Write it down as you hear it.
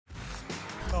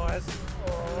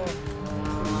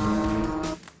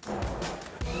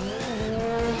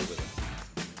Yes.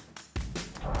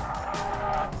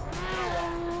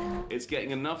 It's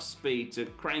getting enough speed to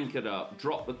crank it up,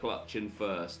 drop the clutch in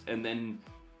first, and then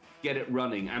get it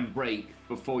running and brake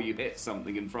before you hit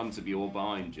something in front of you or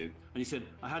behind you. And he said,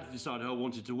 I had to decide who I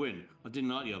wanted to win. I didn't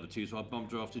like the other two, so I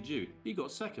bumped drafted you. He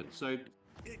got second, so...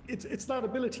 It's that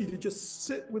ability to just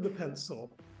sit with a pencil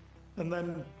and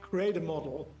then create a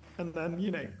model and then,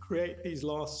 you know, create these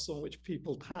lasts on which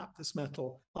people tap this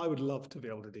metal. I would love to be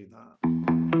able to do that.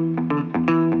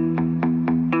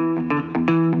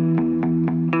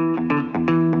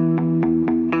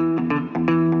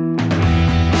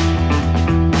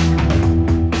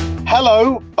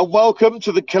 Hello and welcome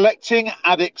to the Collecting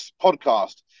Addicts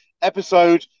Podcast,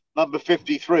 episode number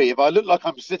 53. If I look like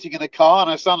I'm sitting in a car and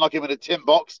I sound like I'm in a tin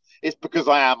box, it's because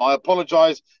I am. I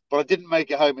apologise, but I didn't make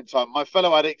it home in time. My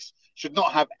fellow addicts should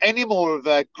not have any more of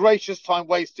their gracious time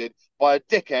wasted by a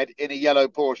dickhead in a yellow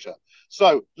Porsche.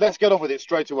 So let's get on with it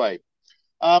straight away.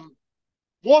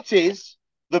 What is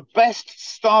the best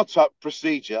startup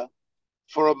procedure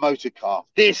for a motor car?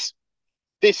 This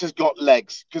has got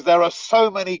legs because there are so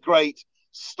many great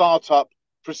startup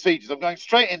procedures. I'm going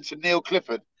straight into Neil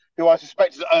Clifford, who I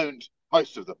suspect has owned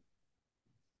most of them.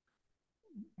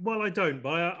 Well, I don't,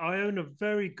 but I own a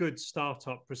very good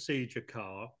startup procedure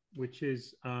car, which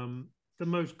is the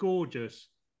most gorgeous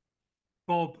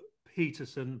Bob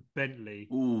Peterson Bentley,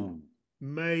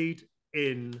 made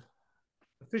in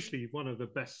officially one of the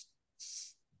best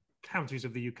counties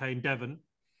of the UK, in Devon,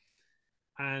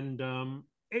 and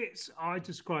I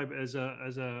describe it as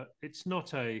it's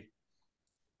not a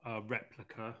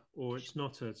replica, or it's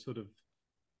not a sort of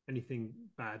anything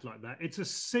bad like that. It's a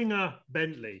Singer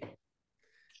Bentley.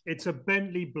 It's a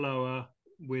Bentley blower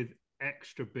with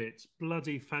extra bits.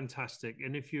 Bloody fantastic.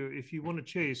 And if you want to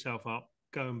cheer yourself up,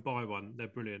 go and buy one. They're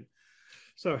brilliant.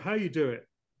 So how you do it,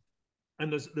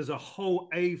 and there's a whole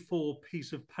A4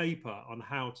 piece of paper on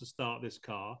how to start this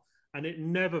car, and it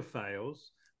never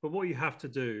fails. But what you have to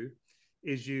do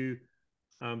is you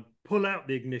pull out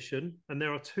the ignition, and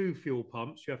there are two fuel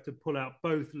pumps. You have to pull out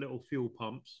both little fuel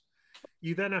pumps.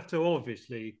 You then have to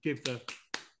obviously give the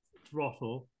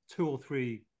throttle 2 or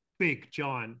 3 big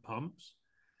giant pumps,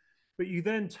 but you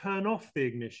then turn off the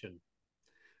ignition,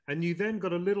 and you then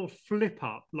got a little flip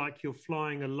up, like you're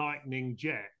flying a Lightning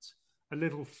jet, a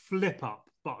little flip up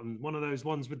button, one of those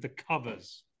ones with the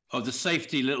covers. Oh, the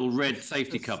safety, little red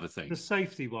safety cover thing. The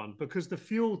safety one, because the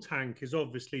fuel tank is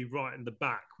obviously right in the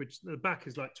back, which the back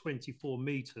is like 24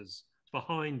 meters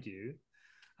behind you,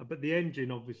 but the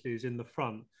engine obviously is in the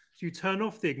front. So you turn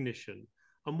off the ignition,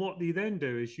 and what you then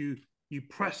do is you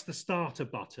press the starter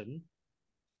button,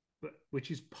 which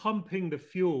is pumping the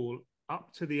fuel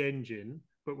up to the engine,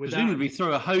 but without... Presumably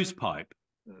through a hose pipe.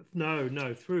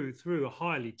 No, through a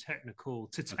highly technical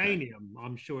titanium, okay.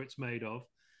 I'm sure it's made of.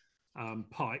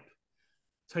 Pipe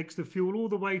takes the fuel all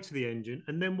the way to the engine,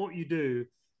 and then what you do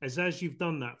is, as you've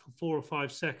done that for 4 or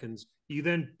 5 seconds, you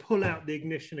then pull out the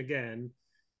ignition again.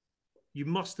 You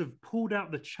must have pulled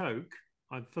out the choke.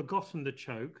 I've forgotten the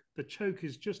choke. The choke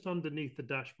is just underneath the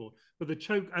dashboard, but the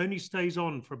choke only stays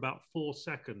on for about 4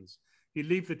 seconds. You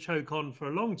leave the choke on for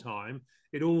a long time,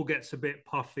 it all gets a bit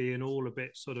puffy and all a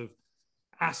bit sort of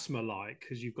asthma-like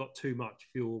because you've got too much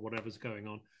fuel, whatever's going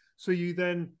on. So you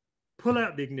then pull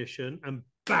out the ignition and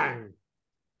bang,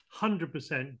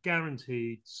 100%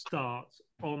 guaranteed start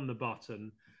on the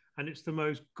button. And it's the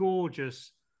most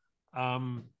gorgeous,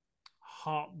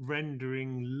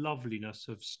 heart-rendering loveliness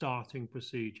of starting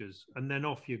procedures. And then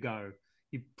off you go.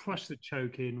 You push the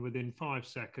choke in within 5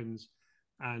 seconds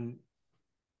and,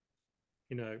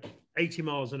 80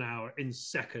 miles an hour in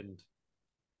second.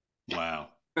 Wow.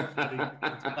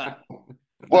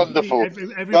 Wonderful.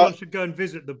 Everyone should go and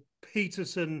visit the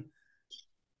Peterson...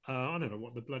 I don't know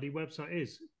what the bloody website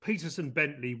is. Peterson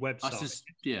Bentley website.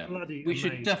 We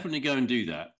should definitely go and do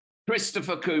that.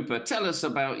 Christopher Cooper, tell us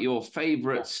about your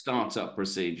favourite startup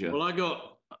procedure.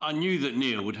 Well, I knew that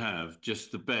Neil would have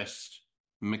just the best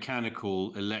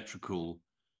mechanical, electrical,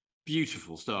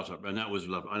 beautiful startup, and that was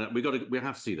lovely. And we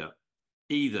have to see that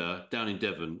either down in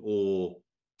Devon or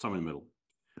somewhere in the middle.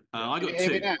 I got 2.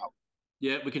 Hear me now?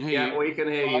 Yeah, we can hear you. Yeah, we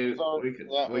can hear you. We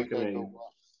can hear you.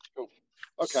 Cool.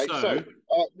 Okay, so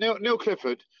Neil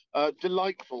Clifford,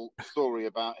 delightful story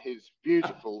about his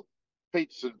beautiful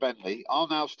Peterson Bentley. I'll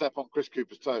now step on Chris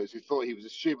Cooper's toes, who thought he was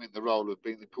assuming the role of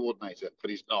being the coordinator, but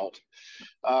he's not.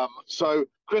 So,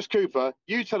 Chris Cooper,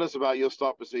 you tell us about your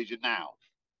start procedure now.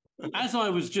 As I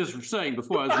was just saying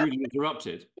before I was rudely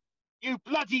interrupted. You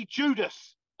bloody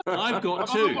Judas! I've got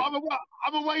two.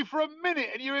 I'm away for a minute,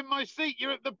 and you're in my seat.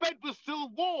 The bed was still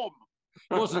warm.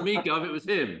 It wasn't me, Gov. It was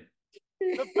him.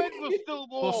 The bed was still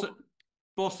warm.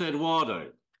 Boss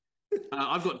Eduardo.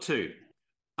 I've got two.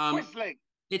 Whistling.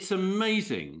 It's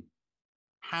amazing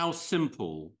how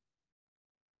simple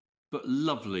but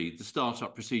lovely the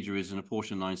startup procedure is in a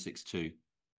Porsche 962.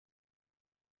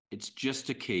 It's just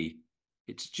a key.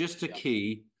 It's just a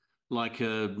key, like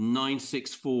a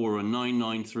 964 or a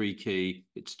 993 key.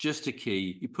 It's just a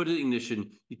key. You put it in ignition,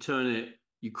 you turn it,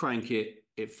 you crank it,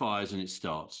 it fires and it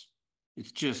starts.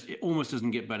 It almost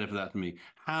doesn't get better for that for me.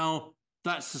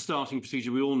 That's the starting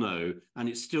procedure we all know, and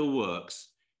it still works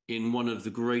in one of the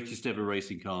greatest ever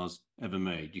racing cars ever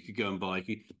made. You could go and buy,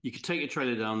 you could take your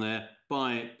trailer down there,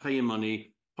 buy it, pay your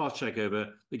money, pass check over.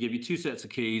 They give you two sets of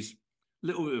keys, a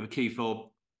little bit of a key fob,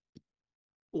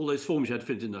 all those forms you had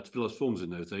to fill those forms in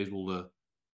those days, all the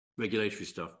regulatory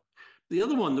stuff. The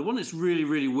other one, the one that's really,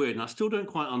 really weird, and I still don't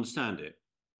quite understand it,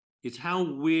 is how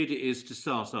weird it is to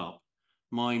start up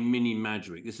my Mini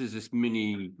Maverick. This is this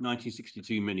Mini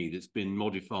 1962 Mini that's been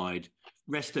modified,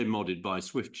 resto modded by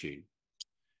SwiftTune.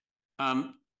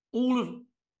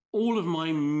 All of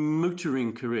my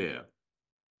motoring career,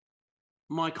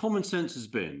 my common sense has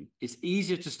been it's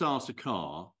easier to start a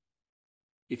car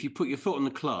if you put your foot on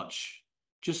the clutch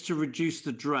just to reduce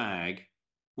the drag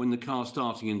when the car's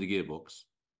starting in the gearbox.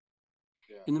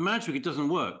 Yeah. In the Maverick, it doesn't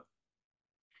work.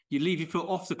 You leave your foot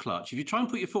off the clutch. If you try and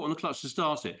put your foot on the clutch to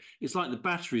start it, it's like the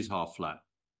battery's half flat.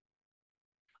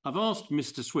 I've asked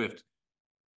Mr. Swift,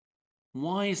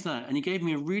 why is that? And he gave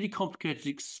me a really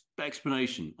complicated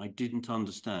explanation I didn't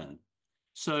understand.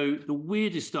 So the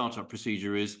weirdest startup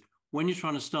procedure is when you're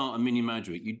trying to start a Mini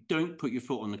Maverick, you don't put your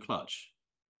foot on the clutch.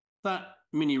 That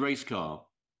mini race car,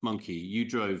 Monkey, you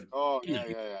drove. Oh,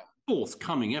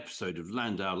 Forthcoming episode of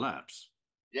Llandow Laps.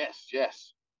 Yes.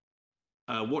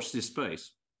 Watch this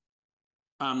space.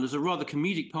 There's a rather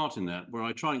comedic part in that where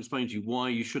I try and explain to you why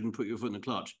you shouldn't put your foot in the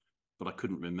clutch, but I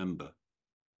couldn't remember.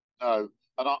 No,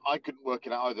 and I couldn't work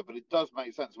it out either, but it does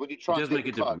make sense. When you try and make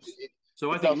a difference.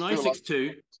 So I think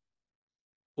 962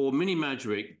 or Mini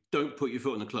Maverick, don't put your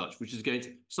foot on the clutch, which is against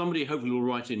somebody hopefully will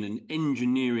write in, an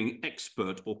engineering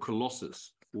expert or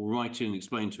colossus will write in and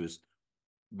explain to us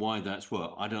why that's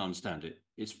what. I don't understand it.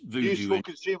 It's voodoo.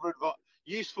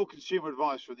 Useful consumer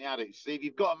advice from the addicts. See, if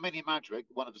you've got a Mini Maverick,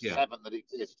 one of the 7 that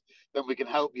exist, then we can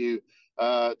help you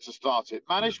to start it.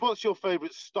 Manish, what's your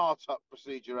favourite startup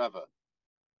procedure ever?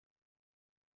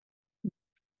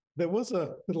 There was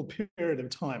a little period of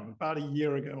time about a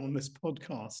year ago on this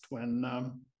podcast when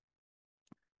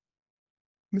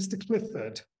Mr.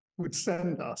 Clifford would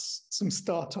send us some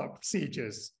startup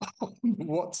procedures on the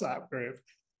WhatsApp group.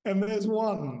 And there's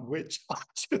one which I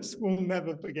just will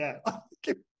never forget.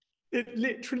 It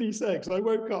literally said, because I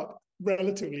woke up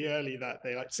relatively early that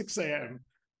day, like 6 a.m.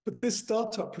 But this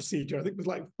startup procedure, I think, was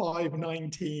like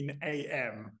 5:19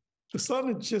 a.m. The sun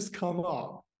had just come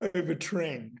up over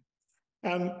Tring.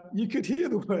 And you could hear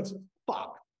the words,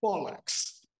 fuck,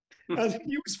 bollocks, as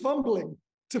he was fumbling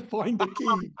to find the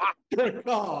key to a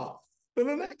car. But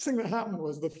the next thing that happened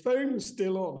was the phone was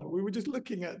still on. We were just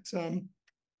looking at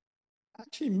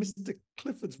actually Mr.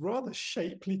 Clifford's rather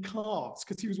shapely calves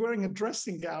because he was wearing a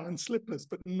dressing gown and slippers,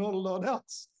 but not a lot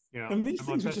else. Yeah. And these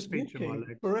things were just walking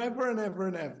forever and ever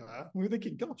and ever. And we were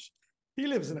thinking, gosh, he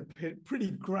lives in a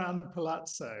pretty grand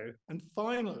palazzo. And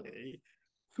finally,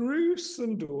 through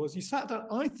some doors, you sat down.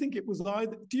 I think it was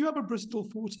either, do you have a Bristol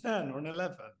 410 or an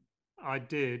 11? I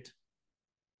did.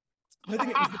 I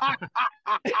think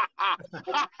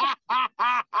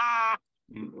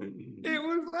it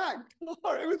was that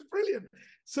car. It was brilliant.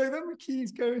 So then the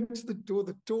keys go into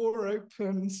the door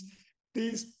opens,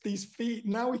 these feet,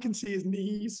 now we can see his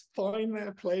knees find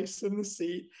their place in the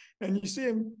seat, and you see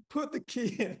him put the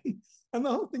key in, and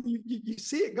the whole thing, you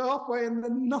see it go halfway and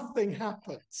then nothing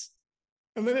happens.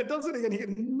 And then it does it again,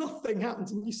 and nothing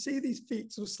happens. And you see these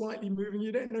feet sort of slightly moving.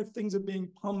 You don't know if things are being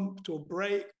pumped or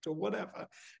braked or whatever.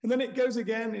 And then it goes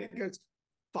again, and it goes,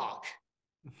 fuck.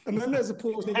 And then there's a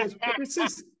pause, and he goes,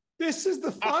 this is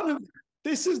the fun of,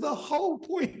 this is the whole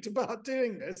point about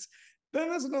doing this. Then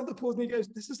there's another pause, and he goes,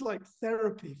 this is like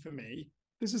therapy for me.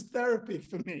 This is therapy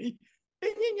for me.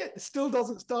 It still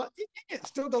doesn't start. It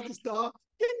still doesn't start.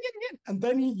 And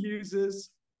then he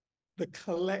uses the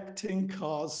collecting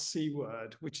cars C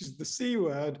word, which is the C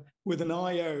word with an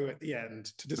IO at the end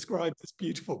to describe this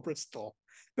beautiful Bristol.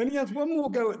 Then he has one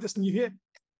more go at this, and you hear.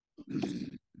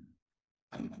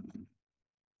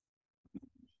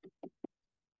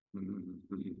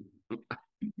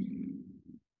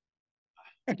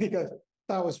 And he goes,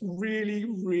 that was really,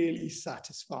 really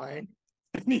satisfying.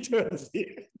 And he turns the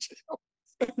engine off.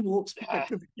 and walks back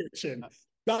to the kitchen.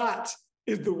 That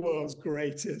is the world's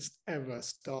greatest ever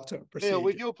startup procedure. Neil,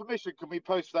 with your permission, can we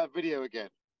post that video again?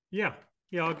 Yeah,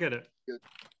 I'll get it. Good.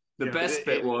 The Yeah. best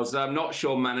bit was, I'm not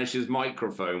sure Manish's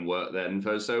microphone worked then.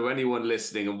 So anyone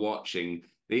listening and watching,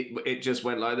 it just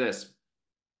went like this.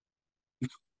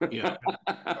 Yeah.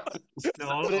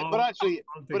 No,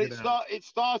 it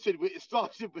started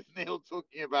with Neil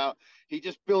talking about he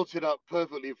just built it up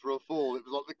perfectly for a fall. It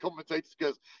was like the commentator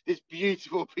goes, "This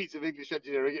beautiful piece of English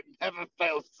engineering, it never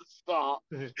fails to start."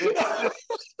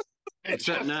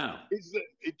 Except now.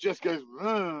 It just goes,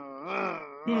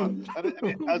 and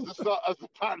as the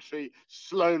battery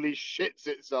slowly shits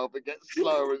itself, it gets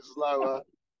slower and slower.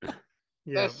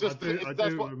 Yeah, I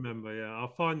do remember. Yeah, I'll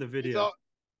find the video.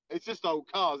 It's just old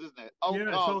cars, isn't it?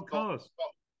 It's old cars.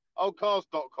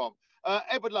 Oldcars.com.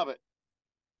 Edward Lovett.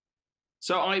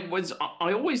 So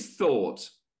I always thought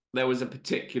there was a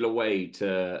particular way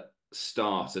to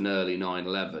start an early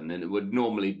 911, and it would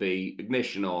normally be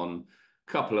ignition on,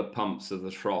 couple of pumps of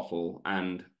the throttle,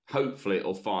 and hopefully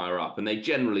it'll fire up. And they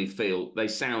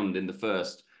sound in the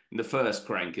first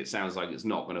crank, it sounds like it's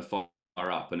not going to fire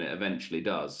up, and it eventually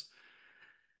does.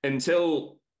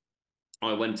 Until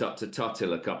I went up to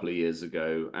Tuthill a couple of years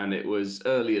ago, and it was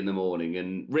early in the morning,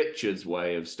 and Richard's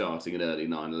way of starting an early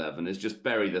 911 is just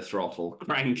bury the throttle,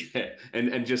 crank it,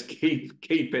 and just keep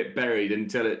it buried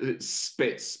until it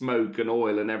spits smoke and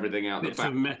oil and everything out the back.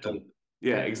 Of metal.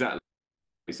 Yeah, exactly.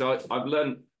 So I've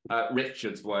learned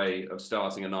Richard's way of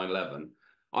starting a 911.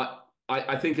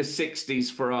 I think a 60s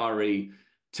Ferrari,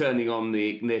 turning on the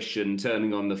ignition,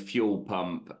 turning on the fuel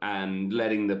pump, and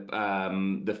letting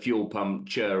the fuel pump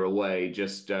churr away,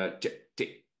 just tick,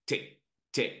 tick, tick,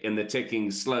 tick, and the ticking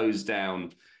slows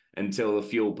down until the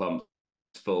fuel pump's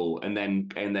full, and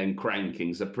then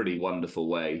cranking's a pretty wonderful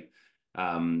way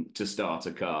to start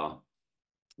a car.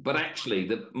 But actually,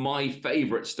 my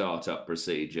favourite startup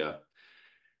procedure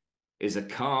is a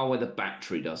car where the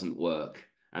battery doesn't work,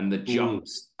 and the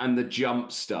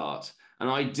jump start. And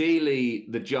ideally,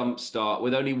 the jump start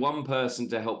with only one person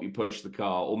to help you push the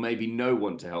car, or maybe no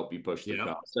one to help you push the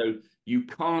car. So you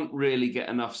can't really get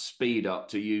enough speed up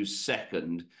to use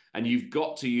second, and you've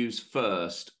got to use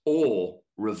first or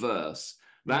reverse.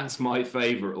 That's my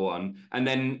favorite one. And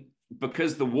then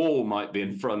because the wall might be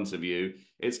in front of you,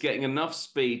 it's getting enough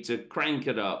speed to crank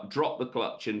it up, drop the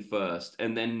clutch in first,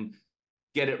 and then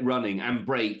get it running and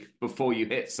brake before you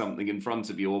hit something in front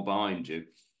of you or behind you.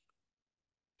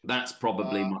 That's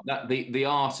probably the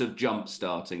art of jump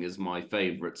starting is my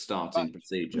favourite starting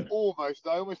procedure. I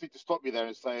almost need to stop you there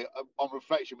and say, on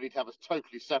reflection, we need to have a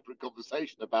totally separate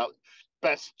conversation about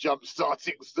best jump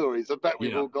starting stories. I bet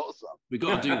we've all got some. We've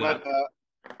got to do that.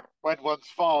 When one's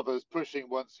father's pushing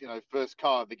one's first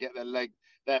car, and they get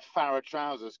their Farrah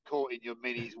trousers caught in your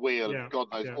Mini's wheel, and God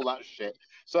knows all that shit.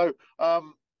 So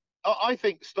I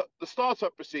think the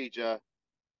startup procedure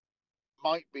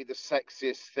might be the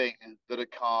sexiest thing that a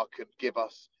car can give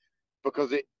us,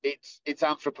 because it's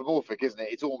anthropomorphic, isn't it?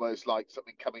 It's almost like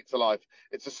something coming to life.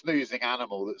 It's a snoozing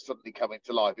animal that's suddenly coming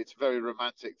to life. It's a very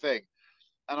romantic thing,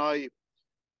 and I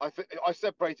think I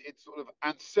separate it into sort of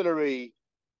ancillary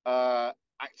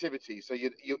activities. So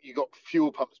you got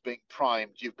fuel pumps being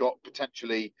primed. You've got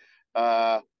potentially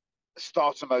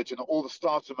starter motor and all the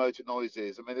starter motor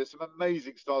noises. I mean, there's some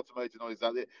amazing starter motor noises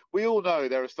out there. We all know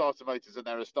there are starter motors and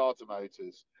there are starter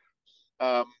motors.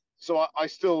 So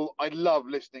I love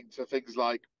listening to things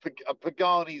like a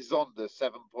Pagani Zonda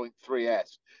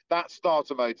 7.3S. That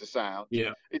starter motor sound.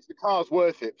 Yeah, the car's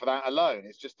worth it for that alone.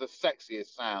 It's just the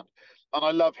sexiest sound. And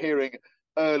I love hearing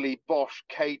early Bosch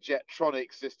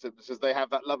K-Jetronic systems, as they have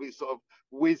that lovely sort of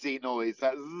whizzy noise,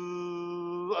 that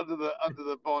under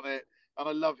the bonnet. And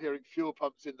I love hearing fuel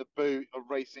pumps in the boot of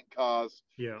racing cars.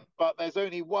 Yeah. But there's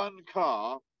only one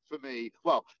car for me.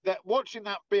 Well, watching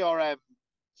that BRM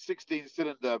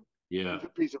 16-cylinder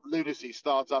piece of lunacy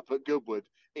start up at Goodwood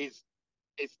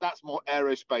that's more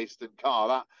aerospace than car.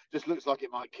 That just looks like it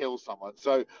might kill someone.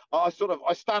 So I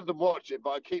stand and watch it,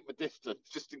 but I keep my distance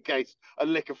just in case a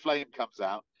lick of flame comes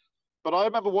out. But I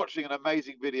remember watching an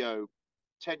amazing video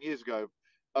 10 years ago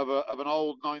of an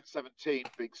old 917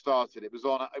 being started. It was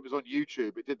on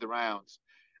YouTube. It did the rounds,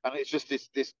 and it's just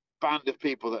this band of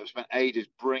people that have spent ages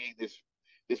bringing this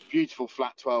beautiful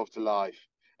flat 12 to life,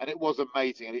 and it was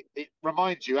amazing. And it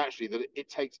reminds you actually that it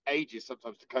takes ages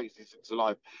sometimes to coax these things to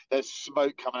life. There's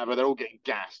smoke coming out, they're all getting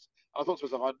gassed. And I thought to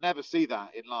myself, I'd never see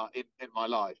that in my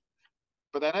life.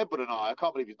 But then Edward and I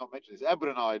can't believe he's not mentioned this.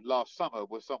 Edward and I last summer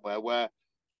were somewhere where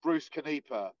Bruce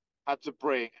Canepa had to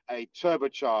bring a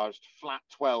turbocharged flat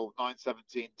 12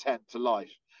 917 10 to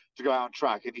life to go out on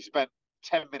track, and he spent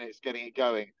 10 minutes getting it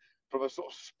going from a sort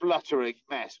of spluttering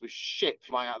mess with shit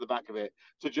flying out the back of it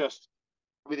to just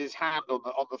with his hand on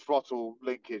the throttle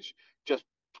linkage, just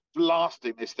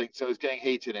blasting this thing so it was getting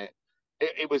heat in it.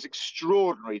 It was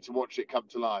extraordinary to watch it come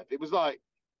to life. It was like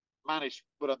Manish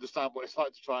would understand what it's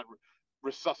like to try and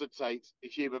resuscitate a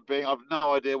human being. I've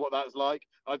no idea what that's like.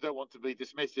 I don't want to be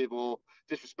dismissive or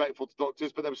disrespectful to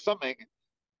doctors, but there was something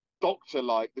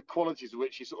doctor-like, the qualities of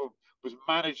which he sort of was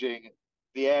managing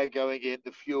the air going in,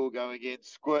 the fuel going in,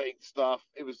 squirting stuff.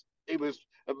 It was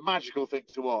a magical thing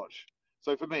to watch.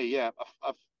 So for me, yeah,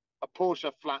 a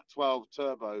Porsche Flat 12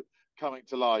 Turbo coming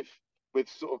to life with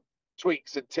sort of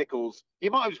tweaks and tickles. He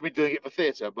might have just been doing it for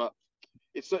theatre, but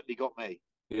it certainly got me.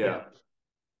 Yeah.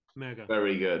 Mega.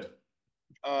 Very good.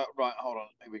 Right, hold on.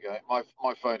 Here we go.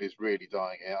 My phone is really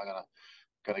dying here. I'm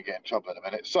gonna get in trouble in a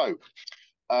minute. So,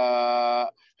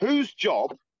 whose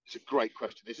job? It's a great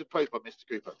question. This is posed by Mr.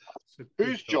 Cooper.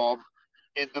 Whose job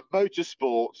in the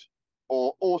motorsport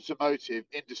or automotive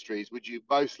industries would you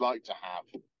most like to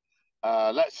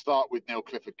have? Let's start with Neil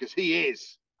Clifford because he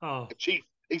is the chief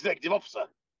executive officer.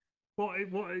 What?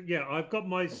 Yeah, I've got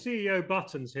my CEO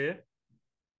buttons here.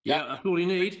 Yeah, that's all you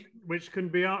need. Which can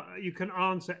be, you can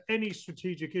answer any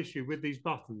strategic issue with these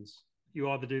buttons. You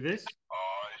either do this.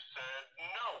 I said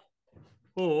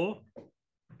no. Or.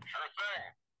 Sure thing.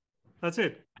 That's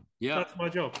it. Yeah. That's my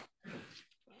job.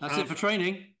 That's it for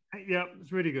training. Yeah,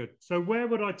 it's really good. So where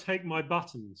would I take my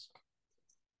buttons?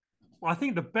 Well, I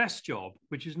think the best job,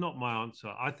 which is not my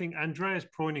answer, I think Andreas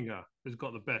Preuninger has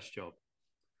got the best job.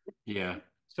 Yeah.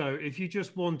 So if you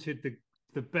just wanted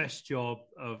the best job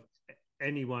of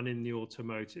anyone in the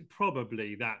automotive,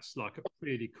 probably that's like a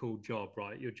really cool job,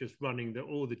 right? You're just running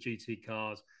all the GT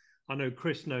cars. I know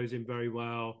Chris knows him very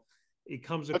well. He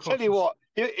comes across. I'll tell you what,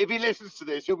 if he listens to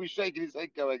this, he'll be shaking his head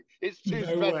going, it's too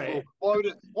stressful.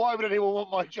 Why would anyone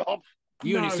want my job?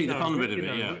 You only see the fun bit of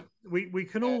it, yeah. We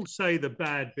can all say the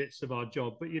bad bits of our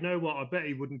job, but you know what? I bet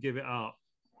he wouldn't give it up.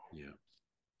 Yeah.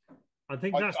 I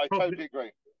think I totally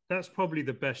agree. That's probably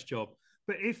the best job.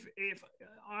 But if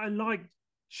I like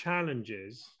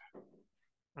challenges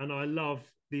and I love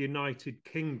the United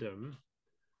Kingdom,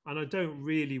 and I don't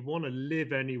really want to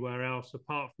live anywhere else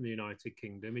apart from the United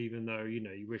Kingdom, even though,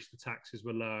 you wish the taxes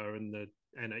were lower and the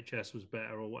NHS was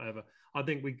better or whatever. I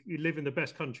think we live in the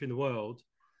best country in the world.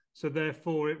 So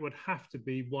therefore, it would have to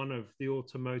be one of the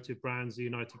automotive brands, the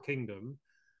United Kingdom.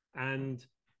 And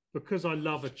because I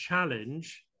love a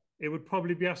challenge, it would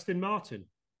probably be Aston Martin.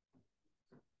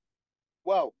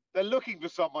 Well, they're looking for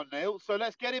someone, Neil. So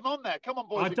let's get him on there. Come on,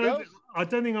 boys and girls. I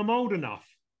don't think I'm old enough.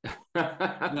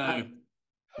 No.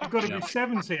 You've got to be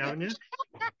 70, haven't you?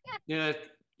 Yeah,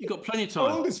 you've got plenty of time.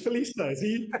 How old is Felisa?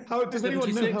 Does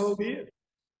anyone know how old he is?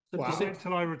 76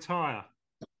 till I retire.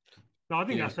 No, I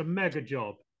think that's a mega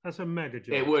job. That's a mega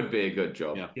job. It would be a good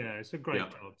job. Yeah, it's a great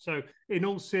job. So in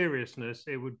all seriousness,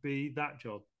 it would be that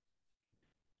job.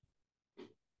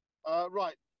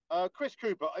 Right. Chris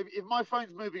Cooper, if my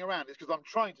phone's moving around, it's because I'm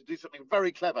trying to do something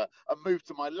very clever and move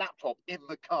to my laptop in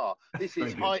the car. This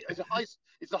is it's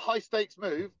a high stakes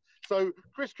move. So,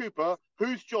 Chris Cooper,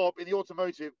 whose job in the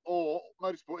automotive or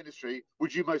motorsport industry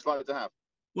would you most like to have?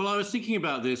 Well, I was thinking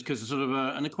about this because sort of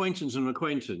an acquaintance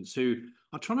who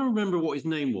I'm trying to remember what his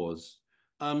name was.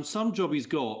 Some job he's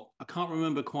got. I can't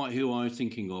remember quite who I was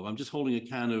thinking of. I'm just holding a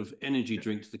can of energy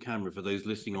drink to the camera for those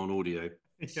listening on audio.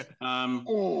 The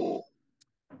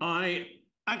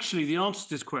answer to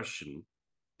this question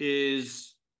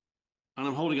is, and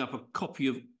I'm holding up a copy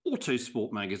of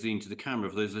Autosport magazine to the camera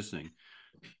for those listening,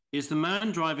 is the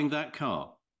man driving that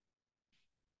car.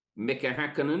 Mika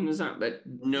Hakkinen, is that?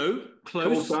 No,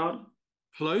 close. Coulthard?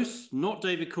 Close, not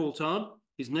David Coulthard.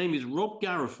 His name is Rob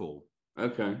Garofal.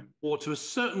 Okay. Or to a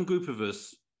certain group of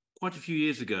us, quite a few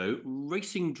years ago,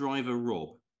 racing driver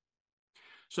Rob.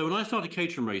 So when I started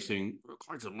catering racing,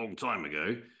 quite a long time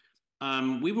ago,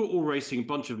 we were all racing, a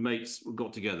bunch of mates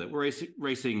got together. We're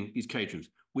racing these caterers.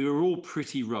 We were all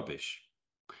pretty rubbish.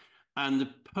 And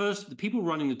the people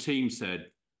running the team said,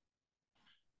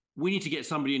 we need to get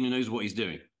somebody in who knows what he's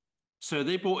doing. So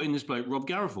they brought in this bloke, Rob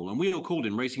Garofal, and we all called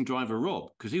him Racing Driver Rob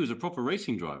because he was a proper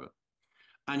racing driver.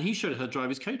 And he showed us how to drive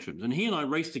his caterers. And he and I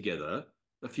raced together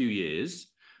a few years,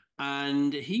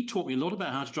 and he taught me a lot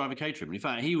about how to drive a caterer. In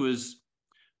fact, he was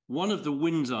one of the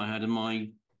wins I had in my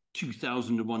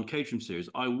 2001 catering series.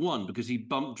 I won because he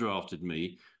bump drafted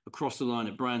me across the line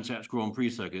at Brands Hatch Grand Prix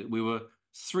circuit. We were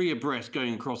 3 abreast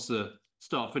going across the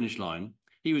start-finish line.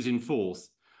 He was in 4th.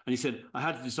 And he said, I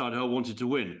had to decide who I wanted to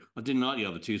win. I didn't like the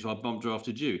other 2, so I bump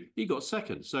drafted you. He got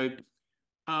 2nd. So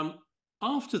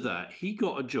after that, he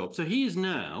got a job. So he is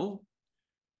now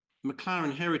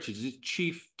McLaren Heritage, his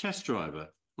chief test driver.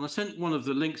 and I sent one of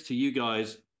the links to you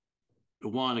guys a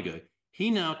while ago. He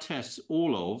now tests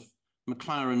all of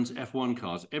McLaren's F1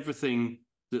 cars, everything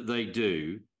that they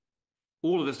do.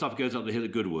 All of their stuff goes up the hill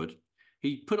at Goodwood.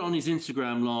 He put on his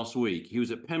Instagram last week, he was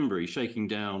at Pembury shaking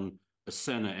down a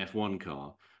Senna F1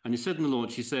 car. And he said in the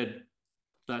launch, he said,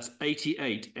 that's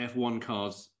 88 F1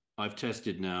 cars I've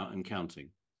tested now and counting.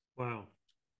 Wow.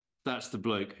 That's the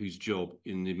bloke whose job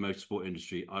in the motorsport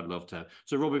industry I'd love to have.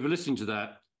 So, Rob, if you're listening to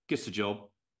that, gets the job.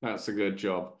 That's a good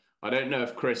job. I don't know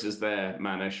if Chris is there,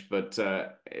 Manish, but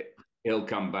he'll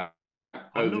come back.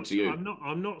 Over to you.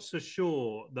 I'm not so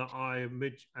sure that I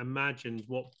imagined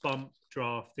what bump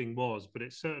drafting was, but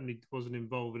it certainly wasn't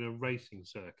involving a racing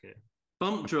circuit.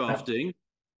 Bump drafting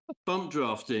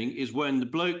is when the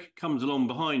bloke comes along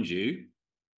behind you,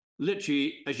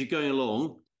 literally as you're going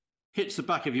along, hits the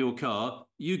back of your car,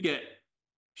 you get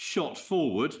shot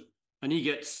forward, and he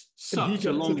gets sucked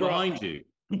along behind you.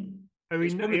 Oh,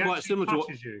 it's probably quite similar to what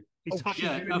you. He touches you.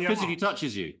 Yeah, physically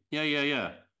touches you.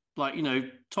 Yeah. Like,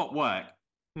 top whack.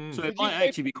 So it might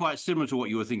actually be quite similar to what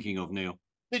you were thinking of, Neil.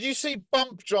 Did you see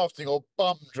bump drafting or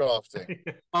bum drafting?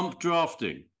 Bump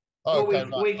drafting. Oh, well,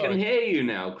 okay, we can hear you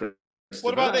now, Chris.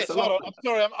 What about this? Hold on. I'm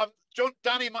sorry. John.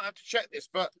 Danny might have to check this,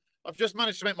 but I've just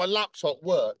managed to make my laptop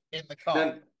work in the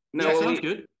car. Sounds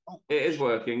good. It is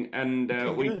working, and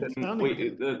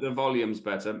the volume's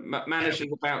better. Manish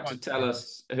is about to tell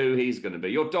us who he's going to be.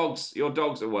 Your dog's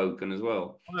awoken as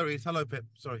well. Oh, there he is. Hello, Pip.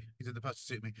 Sorry, he's in the past to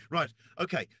suit me. Right.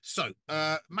 Okay. So,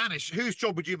 Manish, whose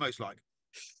job would you most like?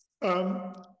 I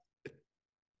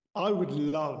would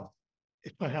love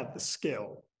if I had the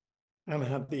skill and I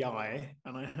had the eye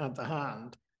and I had the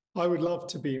hand. I would love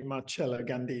to be Marcello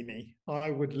Gandini. I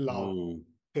would love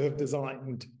to have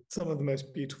designed some of the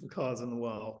most beautiful cars in the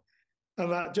world. And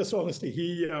that just honestly,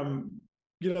 he,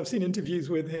 I've seen interviews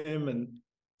with him, and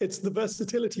it's the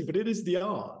versatility, but it is the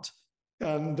art.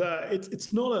 And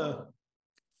it's not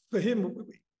for him,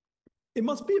 it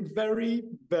must be a very,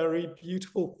 very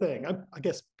beautiful thing. I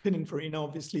guess Pininfarina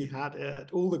obviously had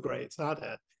it, all the greats had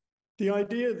it. The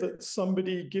idea that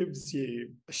somebody gives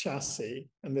you a chassis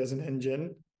and there's an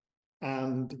engine,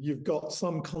 and you've got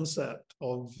some concept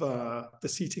of the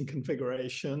seating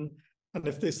configuration. And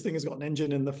if this thing has got an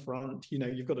engine in the front,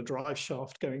 you've got a drive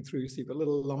shaft going through, so you've got a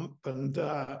little lump and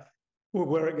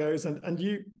where it goes. And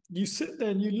you sit there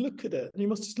and you look at it, and you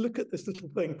must just look at this little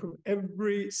thing from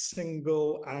every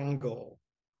single angle.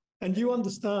 And you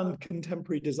understand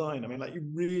contemporary design. I mean, like, you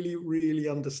really, really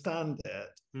understand it.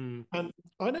 And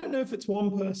I don't know if it's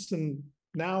one person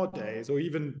nowadays, or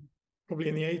even probably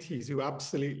in the 80s, who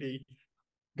absolutely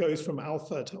goes from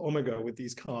alpha to omega with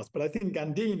these cars. But I think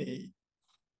Gandini,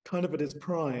 kind of at his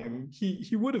prime,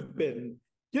 he would have been,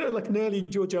 like an early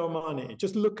Giorgio Armani.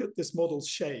 Just look at this model's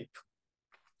shape.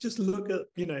 Just look at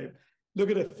her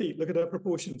feet, look at her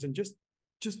proportions, and just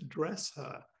dress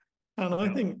her. And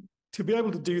I think to be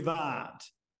able to do that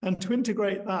and to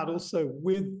integrate that also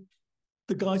with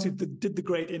the guys who did the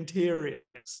great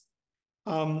interiors,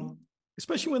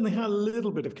 especially when they had a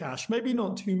little bit of cash, maybe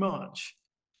not too much,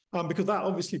 because that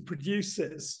obviously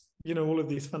produces, all of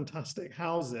these fantastic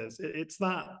houses. It's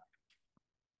that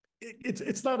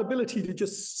ability to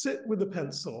just sit with a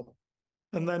pencil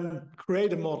and then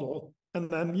create a model and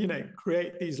then,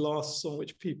 create these lasts on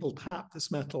which people tap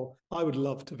this metal. I would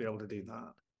love to be able to do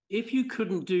that. If you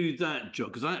couldn't do that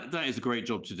job, because that is a great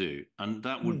job to do, and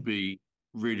that would be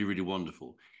really, really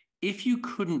wonderful. If you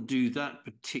couldn't do that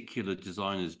particular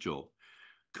designer's job,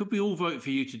 could we all vote for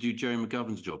you to do Jerry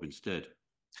McGovern's job instead?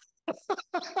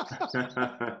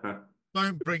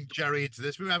 Don't bring Jerry into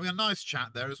this. We were having a nice chat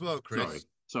there as well, Chris.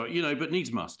 Sorry, but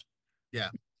needs must. Yeah.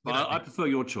 But I prefer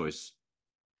your choice.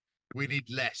 We need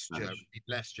less, Jerry. We need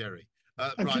less Jerry.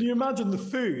 And right. Can you imagine the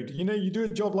food? You do a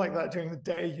job like that during the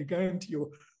day, you go into your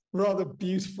rather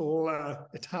beautiful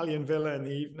Italian villa in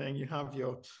the evening, you have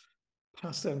your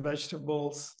pasta and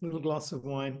vegetables, a little glass of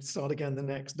wine, start again the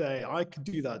next day. I could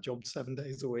do that job 7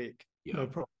 days a week. Yeah. No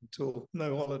problem at all.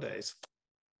 No holidays.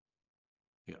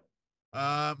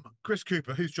 Yeah. Chris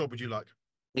Cooper, whose job would you like?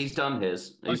 He's done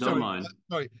his. He's done mine.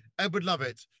 Sorry. Edward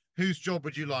Lovett, whose job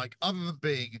would you like, other than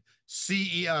being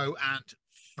CEO and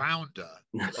founder?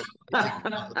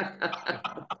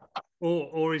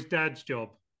 or his dad's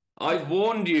job. I've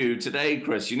warned you today,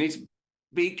 Chris. You need to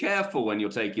be careful when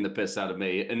you're taking the piss out of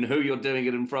me and who you're doing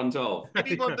it in front of.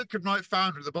 Anyone that can write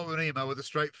founder at the bottom of an email with a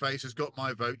straight face has got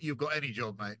my vote. You've got any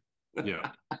job, mate.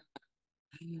 Yeah.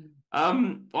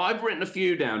 Well, I've written a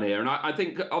few down here, and I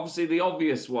think obviously the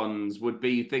obvious ones would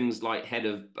be things like head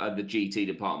of the GT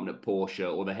department at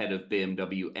Porsche or the head of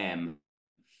BMW M.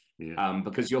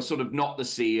 because you're sort of not the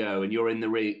CEO and you're in the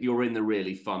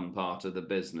really fun part of the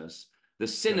business. The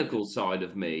cynical side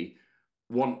of me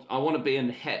I want to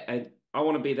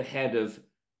be the head of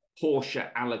Porsche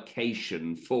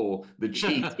allocation for the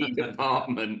GT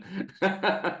department.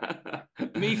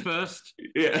 Me first.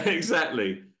 Yeah,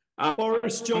 exactly.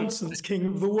 Boris Johnson's king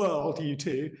of the world, you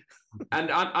two.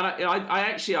 And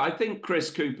I think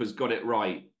Chris Cooper's got it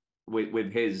right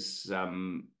with his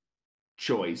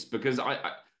choice, because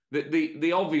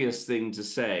the obvious thing to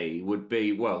say would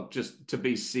be, well, just to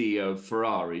be CEO of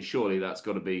Ferrari. Surely that's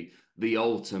got to be the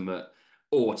ultimate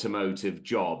automotive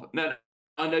job. Now,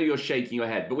 I know you're shaking your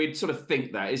head, but we'd sort of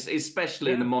think that,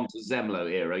 especially in the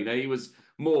Montezemolo era. You know, he was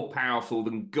more powerful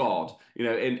than God. You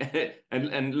know,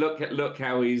 and look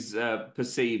how he's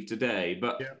perceived today.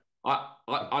 But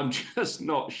I'm just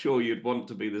not sure you'd want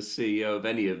to be the CEO of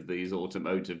any of these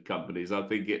automotive companies. I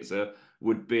think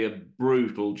would be a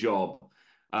brutal job.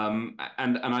 And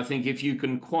I think if you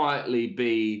can quietly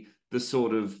be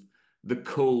the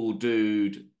cool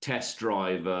dude test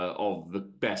driver of the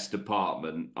best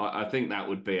department, I think that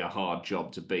would be a hard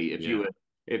job to beat.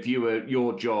 If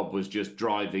your job was just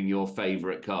driving your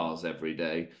favorite cars every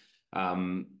day,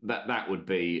 that would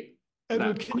be.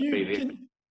 Edward,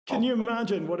 can you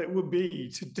imagine what it would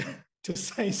be to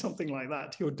say something like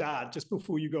that to your dad just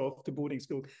before you go off to boarding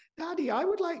school? Daddy, I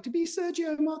would like to be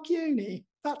Sergio Marchionne.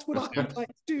 That's what I would like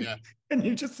to do. Yeah. And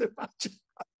you just imagine.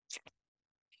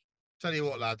 Tell you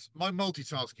what, lads, my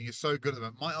multitasking is so good at the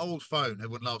moment. My old phone,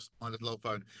 everyone loves my little old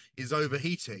phone, is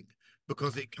overheating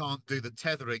because it can't do the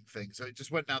tethering thing. So it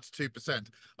just went down to 2%.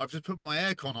 I've just put my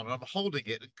aircon on and I'm holding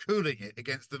it and cooling it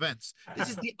against the vents. This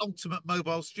is the ultimate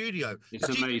mobile studio. It's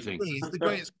amazing. It's the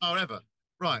greatest car ever.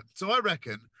 Right. So I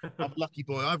reckon I'm a lucky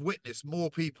boy. I've witnessed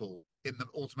more people in the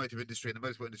automotive industry and the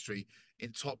motorsport industry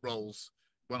in top roles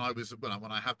when I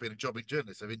have been a jobbing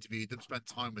journalist. I've interviewed them, spent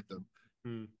time with them.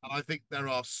 And I think there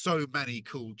are so many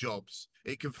cool jobs.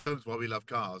 It confirms why we love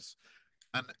cars.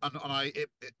 And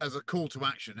as a call to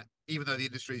action, even though the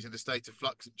industry is in a state of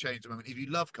flux and change at the moment, if you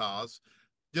love cars,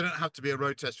 you don't have to be a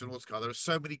road tester in an auto car. There are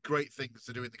so many great things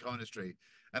to do in the car industry.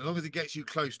 And as long as it gets you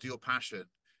close to your passion,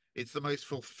 it's the most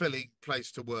fulfilling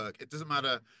place to work. It doesn't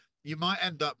matter. You might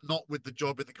end up not with the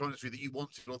job in the car industry that you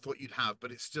wanted or thought you'd have,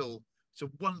 but it's a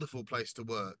wonderful place to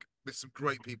work with some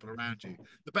great people around you.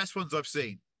 The best ones I've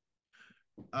seen.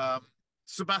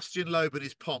 Sebastian Loeb and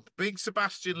his pomp. Being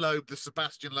Sebastian Loeb, the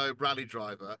Sebastian Loeb rally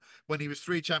driver, when he was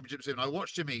 3 championships in, I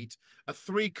watched him eat a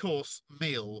 3-course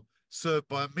meal served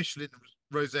by a Michelin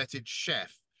rosetted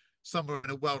chef somewhere in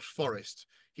a Welsh forest.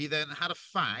 He then had a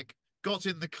fag, got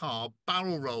in the car,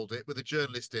 barrel rolled it with a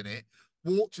journalist in it,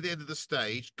 walked to the end of the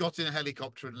stage, got in a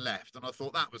helicopter and left. And I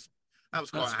thought that was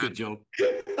quite a good job.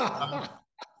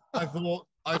 I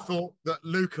thought that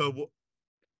Luca.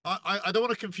 I don't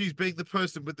want to confuse being the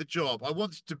person with the job. I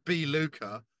wanted to be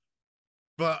Luca,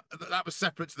 but that was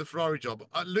separate to the Ferrari job.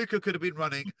 Luca could have been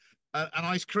running an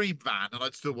ice cream van, and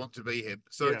I'd still want to be him.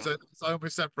 So I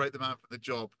almost separate the man from the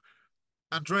job.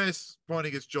 Andreas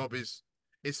Breininger's job is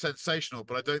sensational,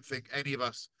 but I don't think any of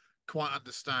us quite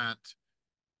understand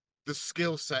the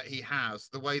skill set he has,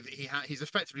 the way that he's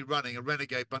effectively running a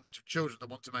renegade bunch of children that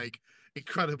want to make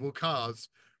incredible cars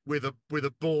with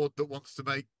a board that wants to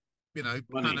make,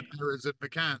 Panameras and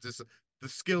McCanns. The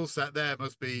skill set there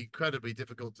must be incredibly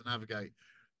difficult to navigate.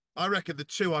 I reckon the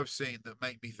two I've seen that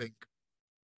make me think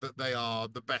that they are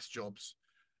the best jobs,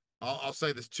 I'll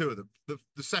say there's 2 of them.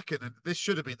 The second, and this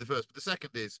should have been the first, but the second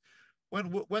is when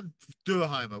Wolfgang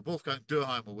Durheimer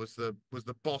was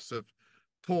the boss of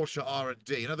Porsche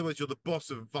R&D. In other words, you're the boss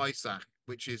of Weissach,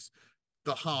 which is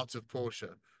the heart of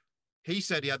Porsche. He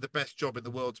said he had the best job in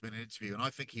the world to be in an interview, and I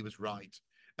think he was right.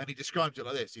 And he described it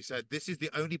like this. He said, "This is the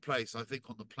only place, I think,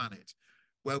 on the planet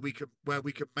where we can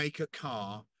make a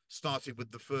car starting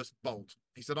with the first bolt."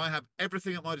 He said, "I have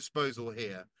everything at my disposal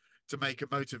here to make a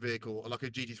motor vehicle like a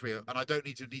GT3, and I don't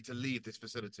need to leave this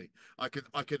facility. I can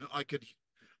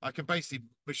basically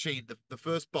machine the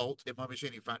first bolt in my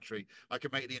machining factory. I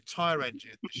can make the entire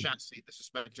engine, the chassis, the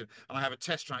suspension, and I have a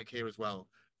test track here as well.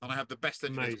 And I have the best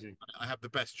engineers. Amazing. I have the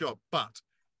best job." But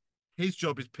his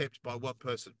job is pipped by one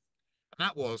person. And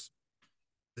that was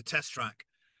the test track,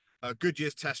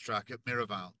 Goodyear's test track at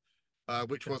Miraval,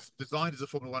 which was designed as a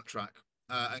Formula 1 track.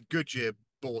 And Goodyear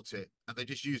bought it, and they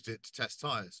just used it to test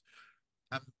tyres.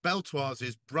 And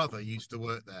Beltoise's brother used to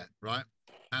work there, right?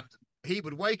 And he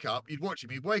would wake up, you'd watch him,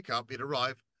 he'd wake up, he'd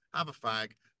arrive, have a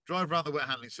fag, drive around the wet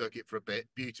handling circuit for a bit,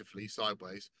 beautifully,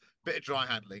 sideways, bit of dry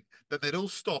handling. Then they'd all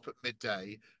stop at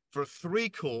midday for a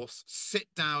 3-course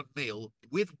sit-down meal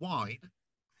with wine.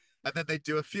 And then they'd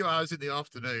do a few hours in the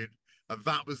afternoon, and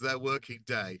that was their working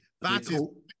day. That is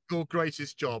the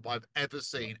greatest job I've ever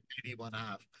seen anyone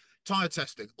have. Tire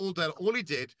testing all day. All he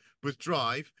did was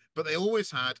drive, but they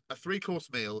always had a 3-course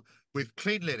meal with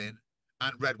clean linen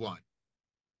and red wine.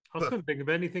 I couldn't think of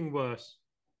anything worse.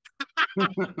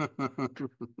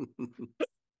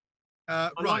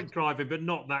 I like driving, but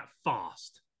not that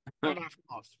fast. Not that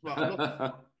fast. Right,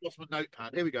 I lost my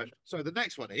notepad. Here we go. So the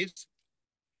next one is,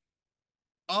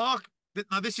 now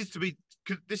this is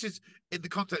in the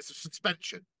context of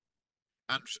suspension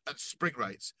and spring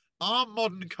rates. Are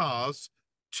modern cars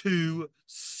too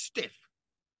stiff?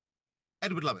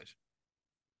 Edward Lovett.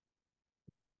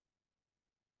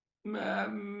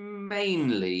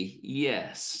 Mainly,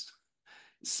 yes.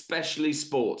 Especially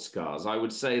sports cars. I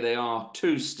would say they are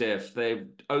too stiff. They're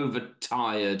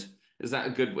overtired. Is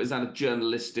that a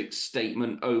journalistic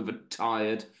statement?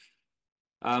 Overtired.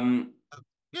 Yeah,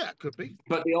 it could be.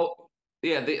 But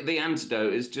the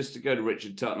antidote is just to go to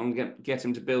Richard Tutton and get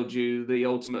him to build you the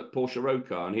ultimate Porsche road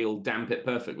car, and he'll damp it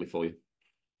perfectly for you.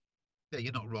 Yeah,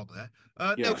 you're not wrong there.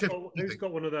 Yeah. Who's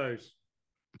got one of those?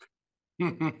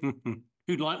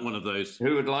 Who'd like one of those?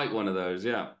 Who would like one of those?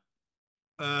 Yeah.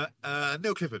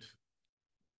 Neil Clifford.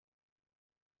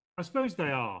 I suppose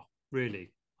they are,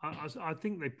 really. I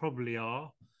think they probably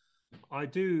are. I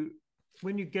do.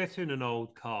 When you get in an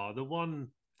old car, the one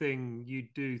thing you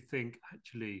do think,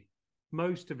 actually,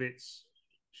 most of it's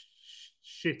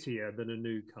shittier than a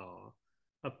new car,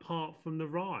 apart from the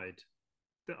ride.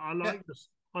 I like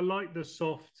the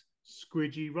soft,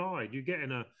 squidgy ride. You get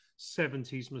in a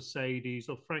 70s Mercedes,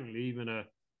 or frankly, even a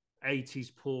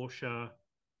 80s Porsche,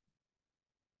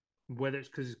 whether it's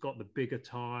because it's got the bigger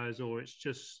tires or it's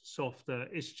just softer,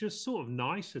 it's just sort of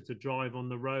nicer to drive on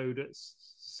the road at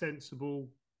sensible,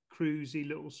 cruisy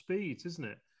little speeds, isn't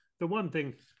it? The one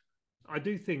thing I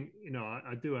do think,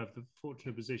 I do have the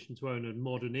fortunate position to own a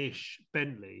modern-ish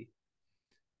Bentley,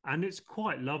 and it's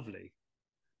quite lovely.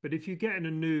 But if you get in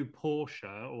a new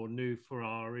Porsche or new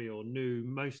Ferrari or new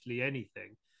mostly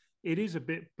anything, it is a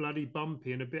bit bloody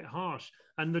bumpy and a bit harsh.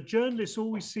 And the journalists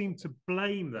always seem to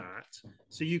blame that.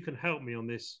 So you can help me on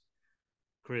this,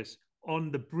 Chris,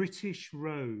 on the British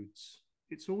roads.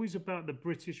 It's always about the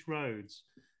British roads.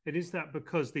 And is that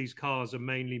because these cars are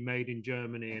mainly made in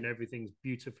Germany and everything's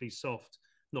beautifully soft?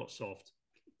 Not soft.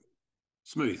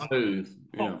 Smooth.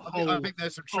 Yeah. I think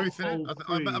there's some truth in it.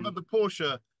 I remember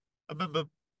Porsche.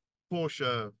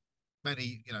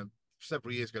 Many,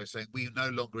 several years ago saying we're no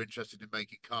longer interested in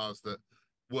making cars that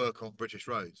work on British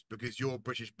roads because your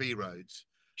British B roads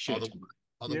are the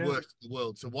worst in the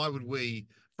world. So why would we?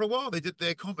 For a while they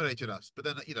accommodated us, but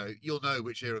then you'll know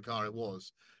which era car it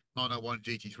was. 901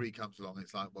 GT3 comes along.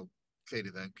 It's like, well, clearly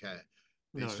they don't care.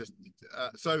 It's just I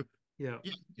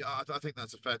think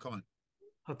that's a fair comment.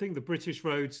 I think the British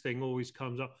roads thing always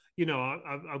comes up.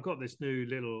 I've got this new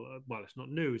little, well, it's not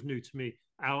new, it's new to me,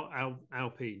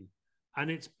 Alpine. And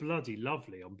it's bloody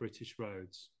lovely on British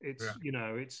roads. It's,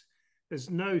 there's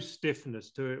no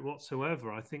stiffness to it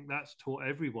whatsoever. I think that's taught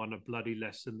everyone a bloody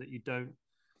lesson that you don't,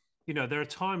 there are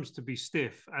times to be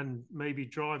stiff, and maybe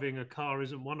driving a car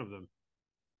isn't one of them.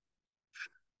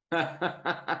 No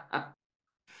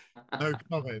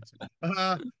comment.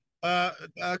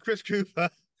 Chris Cooper.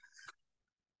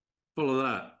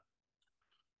 Follow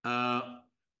that.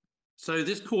 So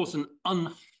this caused an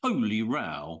unholy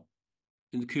row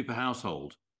in the Cooper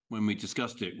household when we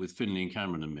discussed it with Finley and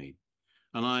Cameron and me.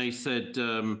 And I said,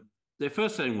 their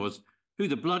first saying was, who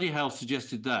the bloody hell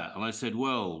suggested that? And I said,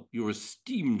 well, your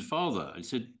esteemed father. I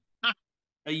said,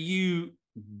 are you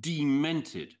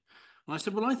demented? And I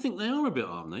said, well, I think they are a bit,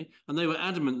 aren't they? And they were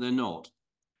adamant they're not.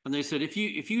 And they said, if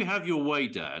you have your way,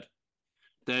 Dad,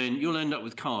 then you'll end up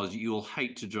with cars you'll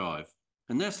hate to drive.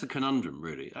 And that's the conundrum,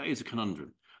 really. That is a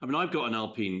conundrum. I mean, I've got an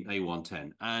Alpine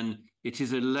A110, and it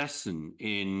is a lesson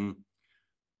in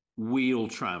wheel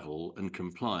travel and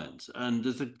compliance. And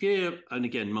there's a gear, and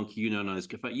again, Monkey, in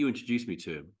fact, you introduced me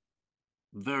to him,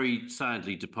 very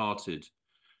sadly departed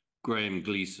Graham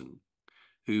Gleeson,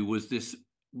 who was this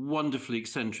wonderfully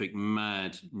eccentric,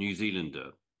 mad New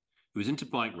Zealander who was into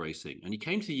bike racing. And he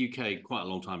came to the UK quite a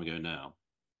long time ago now.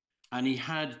 And he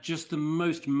had just the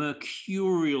most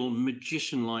mercurial,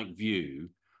 magician-like view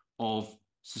of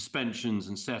suspensions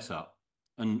and setup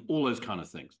and all those kind of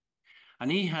things. And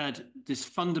he had this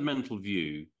fundamental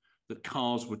view that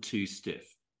cars were too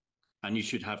stiff and you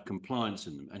should have compliance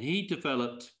in them. And he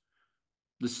developed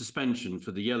the suspension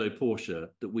for the yellow Porsche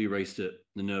that we raced at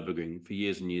the Nürburgring for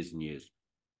years and years and years.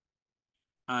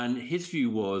 And his view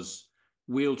was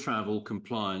wheel travel,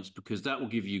 compliance, because that will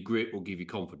give you grip, will give you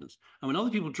confidence. And when other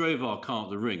people drove our car at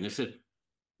the ring, they said,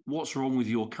 what's wrong with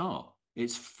your car?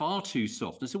 It's far too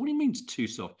soft. I said, what do you mean it's too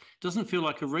soft? It doesn't feel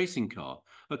like a racing car.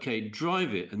 Okay,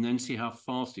 drive it and then see how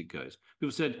fast it goes.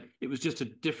 People said it was just a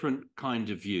different kind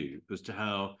of view as to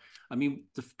how, I mean,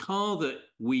 the car that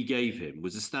we gave him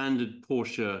was a standard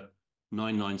Porsche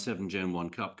 997 Gen 1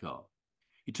 Cup car.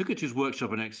 He took it to his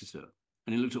workshop in Exeter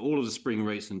and he looked at all of the spring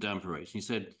rates and damper rates. And he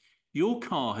said, your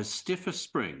car has stiffer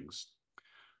springs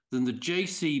than the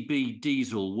JCB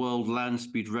diesel world land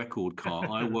speed record car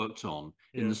I worked on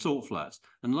in the salt flats.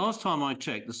 And last time I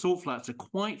checked, the salt flats are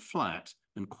quite flat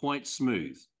and quite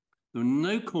smooth. There are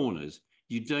no corners.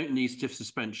 You don't need stiff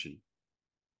suspension.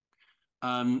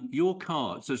 Your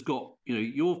car, so it's got,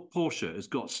 your Porsche has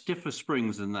got stiffer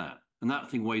springs than that. And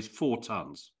that thing weighs 4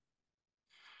 tons.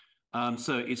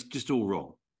 So it's just all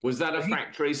wrong. Was that a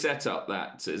factory setup?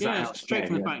 That straight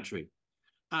from the factory.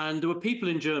 And there were people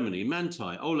in Germany,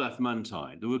 Olaf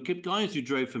Mantai. There were guys who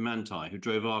drove for Mantai, who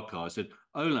drove our car, said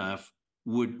Olaf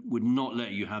would not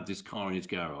let you have this car in his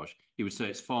garage. He would say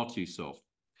it's far too soft.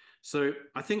 So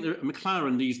I think the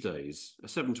McLaren these days, a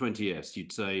 720S,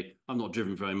 you'd say, I've not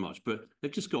driven very much, but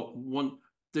they've just got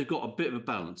they've got a bit of a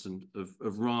balance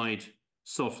of ride,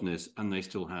 softness, and they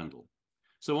still handle.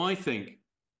 So I think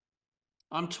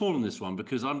I'm torn on this one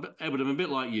because Edward, I'm a bit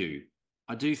like you.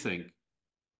 I do think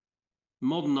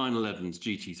modern 911s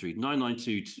GT3,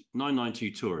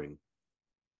 992 Touring,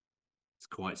 it's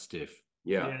quite stiff.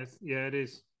 Yeah. Yeah, it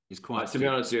is. It's quite to be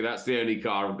honest with you, that's the only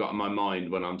car I've got in my mind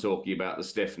when I'm talking about the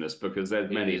stiffness, because there's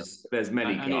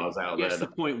many cars out there. It's the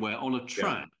point where on a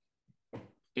track,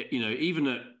 even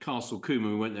at Castle Combe,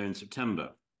 when we went there in September,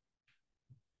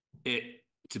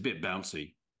 it's a bit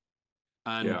bouncy.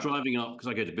 And driving up, because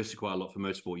I go to Bicester quite a lot for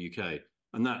Motorsport UK,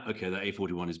 and that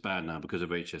A41 is bad now because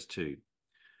of HS2.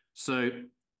 So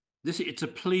it's a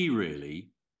plea,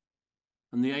 really.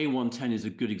 And the A110 is a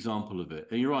good example of it.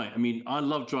 And you're right. I mean, I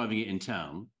love driving it in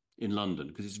town in London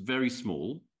because it's very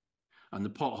small, and the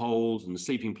potholes and the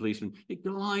sleeping policemen, it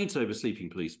glides over sleeping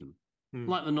policemen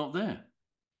like they're not there.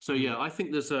 So, I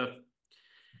think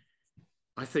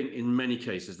I think in many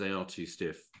cases they are too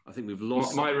stiff. I think we've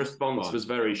lost. My response was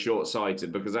very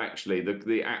short-sighted because actually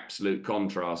the absolute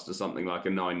contrast to something like a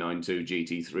 992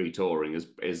 GT3 Touring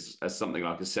is something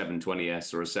like a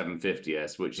 720S or a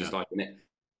 750S, which is like an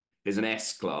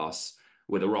S-Class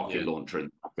with a rocket launcher in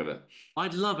the back of it.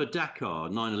 I'd love a Dakar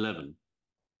 911.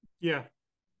 Yeah.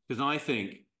 Because I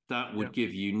think that would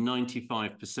give you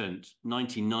 95%,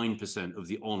 99% of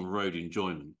the on-road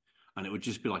enjoyment. And it would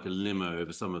just be like a limo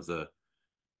over some of the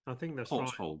I think that's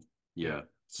pothole. right. Yeah.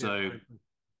 So,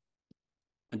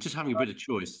 and just having a bit of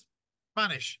choice.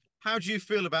 Manish, how do you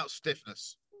feel about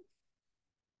stiffness?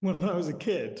 When I was a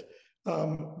kid,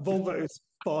 Volvo's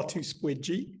far too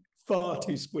squidgy.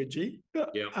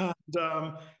 Yeah. And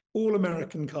all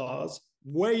American cars,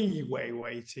 way, way,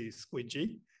 way too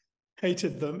squidgy.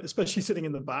 Hated them, especially sitting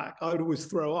in the back. I would always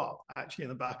throw up actually in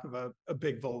the back of a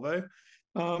big Volvo.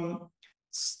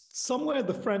 Somewhere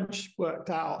the French worked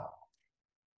out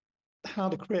how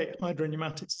to create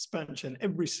hydropneumatic suspension.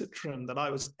 Every Citroen that I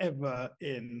was ever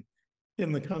in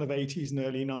the kind of 80s and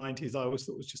early 90s, I always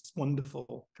thought was just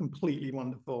wonderful, completely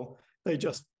wonderful. They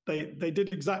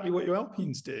did exactly what your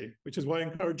Alpines do, which is why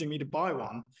encouraging me to buy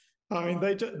one. I mean,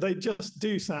 they just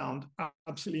do sound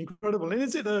absolutely incredible. And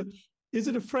is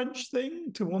it a French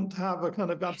thing to want to have a kind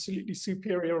of absolutely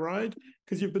superior ride?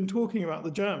 Because you've been talking about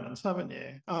the Germans, haven't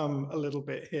you? A little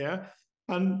bit here.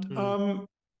 And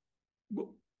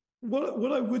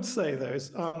what I would say though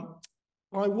is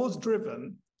I was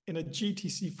driven in a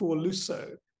GTC4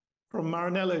 Lusso from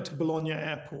Maranello to Bologna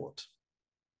Airport.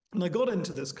 And I got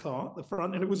into this car at the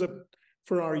front, and it was a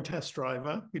Ferrari test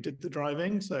driver who did the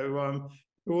driving. So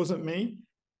it wasn't me.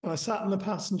 And I sat in the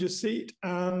passenger seat,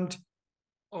 and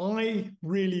I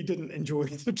really didn't enjoy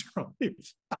the drive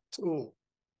at all.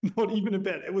 Not even a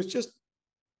bit. It was just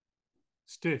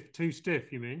stiff, too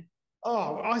stiff, you mean?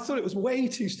 Oh, I thought it was way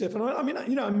too stiff. And I mean,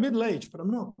 I'm middle-aged, but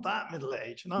I'm not that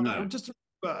middle-aged. And I'm just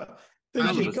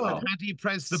how do you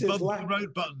press the bumpy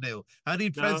road button, Neil? How do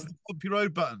you press the bumpy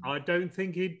road button? I don't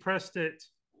think he'd pressed it.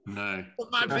 No.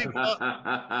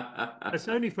 It's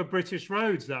only for British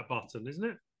roads, that button, isn't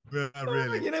it? Yeah,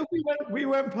 really. We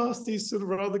went past these sort of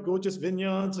rather gorgeous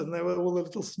vineyards, and there were all the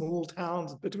little small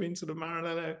towns between sort of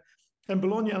Maranello and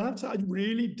Bologna. And I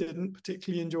really didn't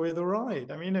particularly enjoy the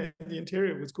ride. I mean, the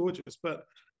interior was gorgeous, but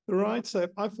the ride, so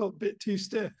I felt a bit too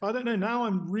stiff. I don't know. Now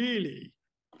I'm really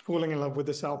falling in love with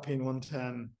this Alpine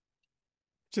 110.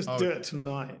 Just do it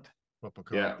tonight.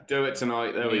 Yeah, do it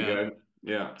tonight. There we go.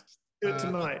 Yeah. Do it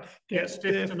tonight. Get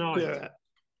stiff tonight. Do it.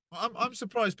 I'm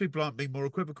surprised people aren't being more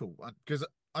equivocal, because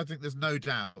I think there's no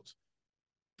doubt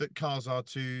that cars are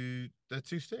they're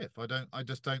too stiff. I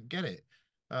just don't get it.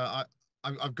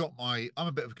 I've got I'm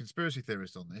a bit of a conspiracy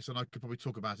theorist on this, and I could probably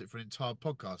talk about it for an entire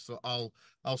podcast. So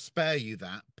I'll spare you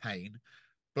that pain.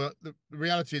 But the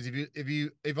reality is,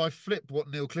 if I flip what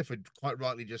Neil Clifford quite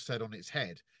rightly just said on its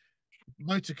head,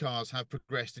 motor cars have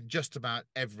progressed in just about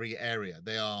every area.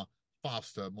 They are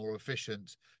faster, more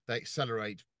efficient. They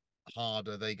accelerate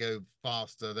harder. They go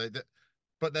faster.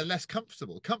 But they're less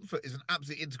comfortable. Comfort is an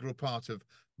absolutely integral part of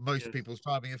most people's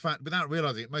driving. In fact, without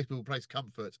realizing it, most people place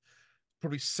comfort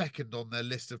probably second on their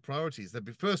list of priorities. The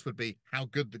first would be how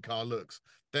good the car looks,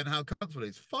 then how comfortable it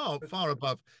is, far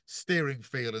above steering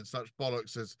feel and such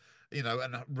bollocks as, you know,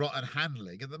 and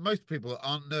handling. And that most people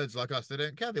aren't nerds like us. They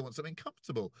don't care. They want something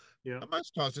comfortable. Yeah. And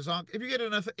most cars just aren't. If you get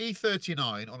an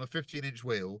E39 on a 15-inch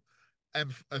wheel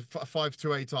and a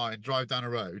 528i and drive down a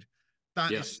road,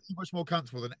 that is so much more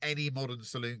comfortable than any modern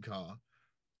saloon car.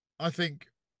 I think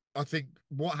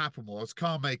what happened was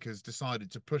car makers decided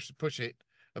to push it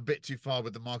a bit too far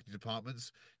with the marketing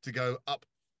departments to go up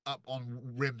on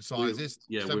rim sizes.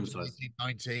 Rim size.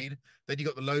 19. Then you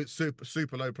got the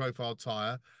super low profile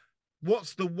tire.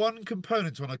 What's the one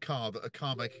component on a car that a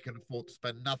car maker can afford to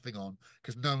spend nothing on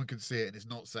because no one can see it and it's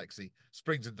not sexy?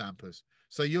 Springs and dampers.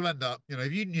 So you'll end up, you know,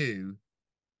 if you knew,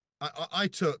 I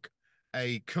took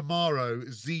a Camaro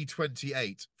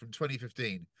Z28 from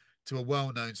 2015 to a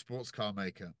well-known sports car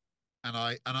maker,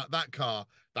 and that car,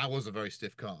 that was a very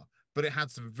stiff car, but it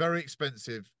had some very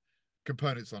expensive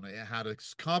components on it. It had a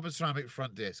carbon ceramic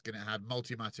front disc, and it had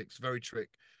Multimatics very trick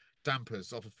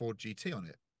dampers off a Ford GT on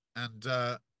it.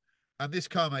 And this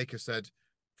car maker said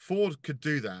Ford could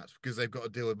do that because they've got to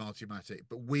deal with Multimatic,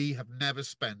 but we have never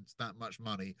spent that much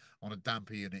money on a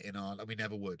damper unit in our, and we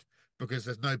never would, because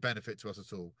there's no benefit to us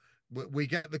at all. We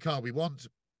get the car we want.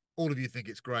 All of you think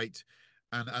it's great.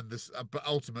 But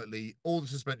ultimately, all the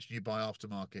suspension you buy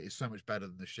aftermarket is so much better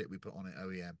than the shit we put on it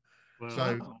OEM. Wow.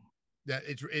 So yeah,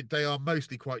 they are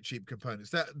mostly quite cheap components.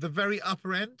 The very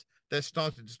upper end, they're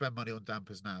starting to spend money on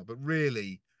dampers now, but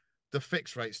really, the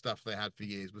fixed rate stuff they had for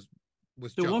years was.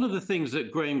 So one of the things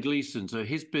that Graham Gleeson, so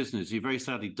his business, he very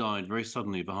sadly died very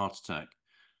suddenly of a heart attack.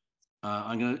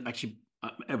 I'm going to actually,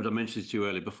 Edward, I mentioned this to you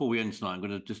earlier. Before we end tonight, I'm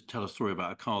going to just tell a story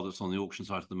about a car that's on the auction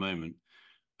site at the moment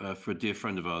for a dear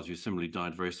friend of ours who similarly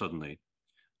died very suddenly.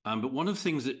 But one of the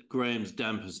things that Graham's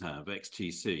dampers have,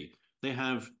 XTC, they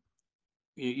have,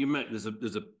 there's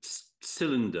a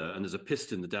cylinder and there's a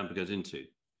piston the damper goes into.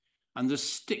 And the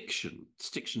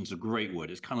stiction's a great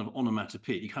word. It's kind of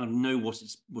onomatopoeic. You kind of know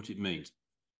what it means.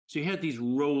 So you had these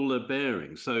roller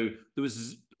bearings. So there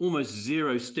was almost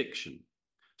zero stiction.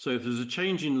 So if there's a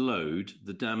change in load,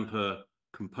 the damper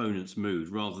components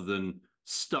moved rather than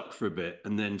stuck for a bit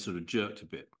and then sort of jerked a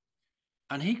bit.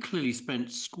 And he clearly spent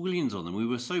squillions on them. We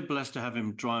were so blessed to have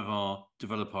him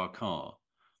develop our car.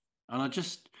 And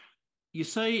you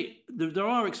say there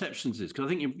are exceptions to this, because I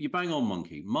think you bang on,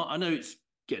 Monkey. I know it's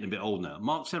getting a bit old now.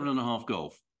 Mark 7.5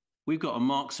 Golf. We've got a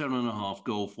Mark 7.5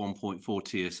 Golf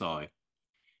 1.4 TSI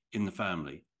in the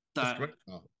family. That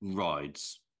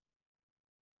rides.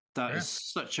 That is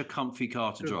such a comfy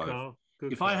car to drive.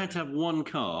 If I had to have one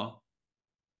car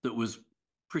that was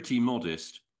pretty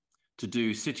modest to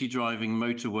do city driving,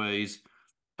 motorways,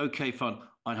 okay, fun,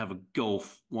 I'd have a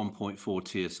Golf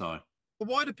 1.4 TSI. But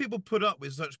why do people put up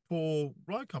with such poor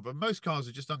ride comfort? Most cars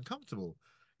are just uncomfortable.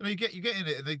 You know, you get in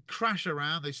it and they crash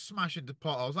around, they smash into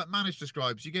potholes, like Manish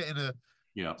describes. You get in a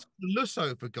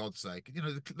Lusso, for God's sake. You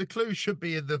know, the clue should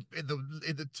be in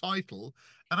the title,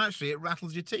 and actually it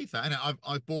rattles your teeth out. And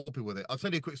I've bored people with it. I'll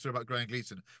tell you a quick story about Graham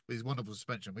Gleeson with his wonderful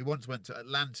suspension. We once went to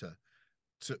Atlanta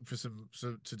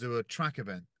to do a track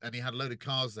event, and he had a load of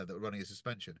cars there that were running a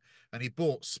suspension, and he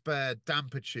bought spare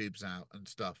damper tubes out and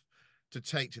stuff to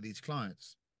take to these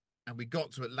clients. And we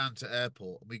got to Atlanta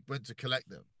Airport and we went to collect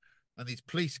them. And these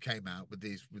police came out with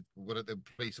whatever the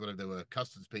police, whatever they were,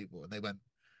 customs people, and they went,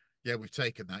 "Yeah, we've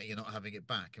taken that. You're not having it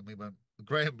back." And we went,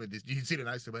 Graham with this New Zealand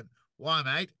accent went, "Why,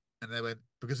 mate?" And they went,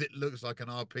 "Because it looks like an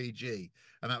RPG."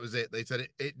 And that was it. They said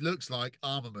it looks like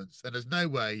armaments, and there's no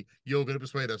way you're going to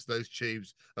persuade us those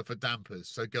tubes are for dampers.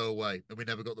 So go away. And we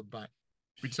never got them back.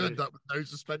 We turned up with no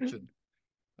suspension.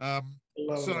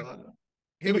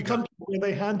 In a country where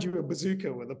they hand you a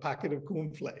bazooka with a packet of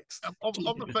cornflakes.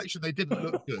 On reflection, they didn't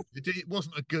look good. It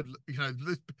wasn't a good, you know,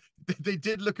 they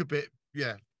did look a bit,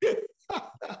 yeah.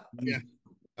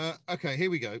 Okay,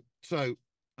 here we go. So,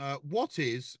 what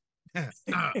is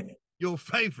your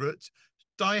favourite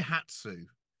Daihatsu?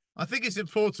 I think it's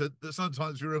important that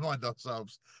sometimes we remind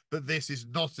ourselves that this is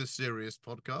not a serious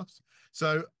podcast.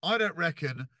 So I don't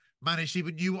reckon Manish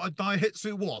even knew what a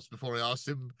Daihatsu was before I asked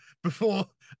him,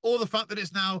 or the fact that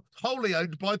it's now wholly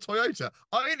owned by Toyota.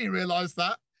 I only realised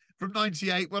that from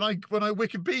 '98 when I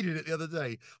Wikipedia'd it the other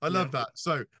day. I love that.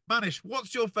 So, Manish,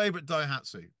 what's your favourite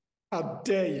Daihatsu? How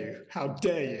dare you? How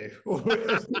dare you?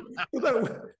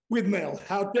 With Mel,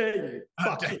 how dare you?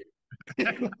 Fuck you.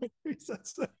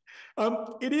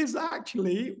 It is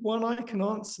actually one I can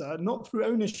answer, not through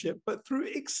ownership, but through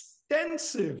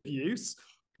extensive use.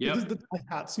 It is the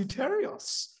Daihatsu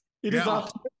Terios. It is our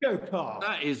Togo car.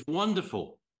 That is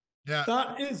wonderful. Yeah,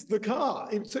 that is the car.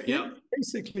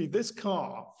 Basically, this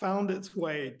car found its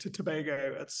way to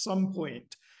Tobago at some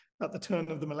point at the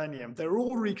turn of the millennium. They're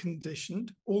all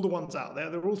reconditioned, all the ones out there.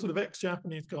 They're all sort of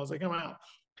ex-Japanese cars. They come out.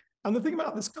 And the thing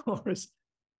about this car is,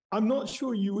 I'm not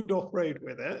sure you would off-road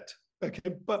with it,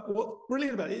 okay? But what's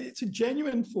brilliant about it, it's a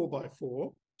genuine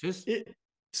 4x4. It's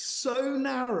so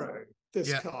narrow,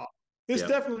 this car. This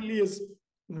definitely is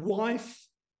wife,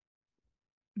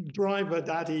 driver,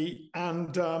 daddy,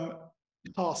 and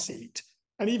car seat.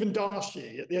 And even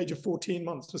Darshi, at the age of 14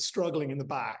 months, was struggling in the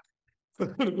back for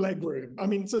sort of leg room. I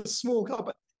mean, it's a small car,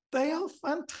 but they are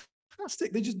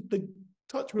fantastic. They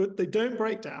touch wood, they don't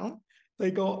break down.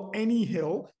 They got any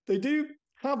hill. They do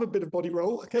have a bit of body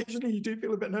roll. Occasionally you do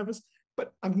feel a bit nervous,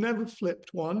 but I've never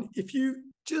flipped one. If you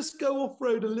just go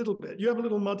off-road a little bit, you have a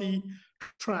little muddy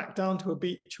track down to a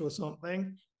beach or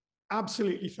something,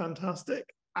 absolutely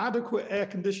fantastic. Adequate air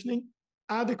conditioning,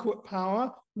 adequate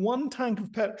power, 1 tank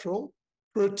of petrol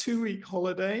for a 2-week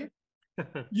holiday.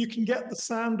 You can get the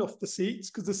sand off the seats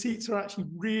because the seats are actually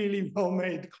really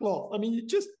well-made cloth. I mean,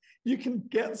 you can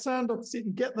get the sand off the seat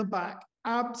and get the back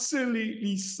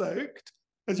absolutely soaked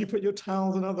as you put your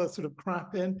towels and other sort of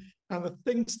crap in, and the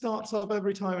thing starts up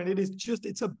every time, and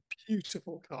it's a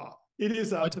beautiful car. It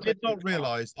is. I did not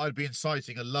realise I'd be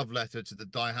inciting a love letter to the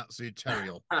Daihatsu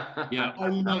Terios. I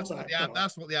love that.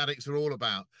 That's what the addicts are all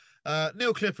about.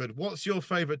 Neil Clifford, what's your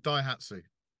favourite Daihatsu?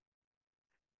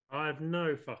 I have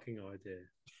no fucking idea.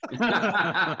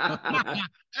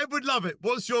 Edward Lovett,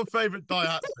 what's your favourite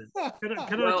Daihatsu?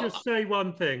 Can I just say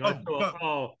one thing? I thought,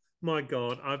 oh my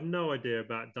God, I've no idea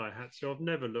about Daihatsu. I've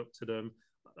never looked at them.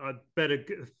 I'd better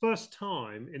the first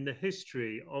time in the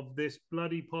history of this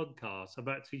bloody podcast, I've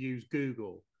had to use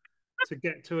Google to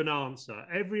get to an answer.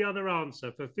 Every other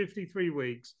answer for 53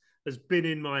 weeks has been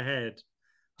in my head,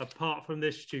 apart from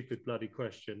this stupid bloody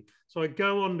question. So I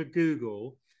go on to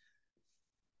Google.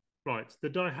 Right, the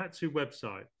Daihatsu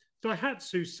website.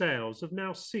 Daihatsu sales have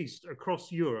now ceased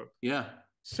across Europe. Yeah.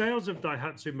 Sales of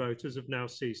Daihatsu motors have now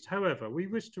ceased. However, we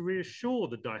wish to reassure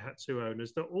the Daihatsu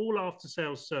owners that all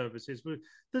after-sales services,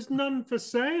 there's none for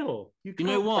sale. You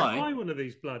can't buy one of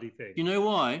these bloody things. You know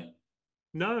why?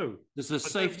 No. There's a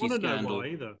safety scandal. Know why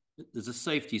either. There's a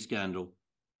safety scandal.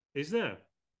 Is there?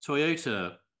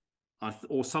 Toyota,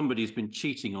 or somebody's been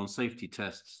cheating on safety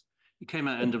tests. It came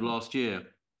out end of last year.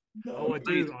 Oh, I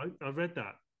do. I read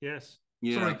that. Yes.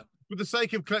 Yeah. Sorry, for the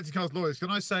sake of Collecting Cars lawyers,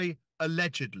 can I say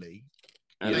allegedly?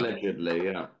 Allegedly,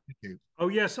 yeah. Thank you. Oh,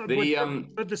 yes. But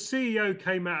the CEO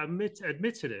came out and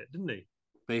admitted it, didn't he?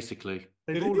 Basically.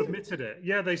 They've all admitted it.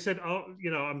 Yeah, they said, oh,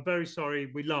 I'm very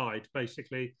sorry. We lied,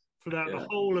 basically. Throughout the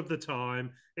whole of the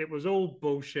time. It was all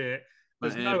bullshit.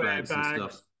 There's no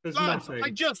airbags. There's nothing. I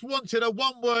just wanted a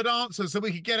one-word answer so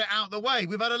we could get it out of the way.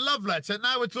 We've had a love letter.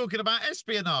 Now we're talking about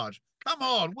espionage. Come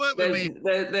on, work with me.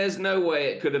 There's no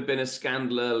way it could have been a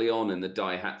scandal early on in the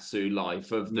Daihatsu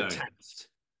life of the Taft.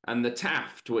 And the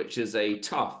Taft, which is a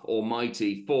tough,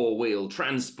 almighty 4-wheel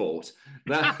transport.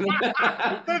 That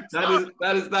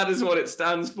is what it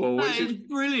stands for. Which is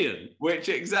brilliant.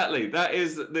 That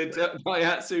is the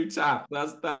Daihatsu Taft.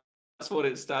 That's what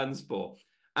it stands for.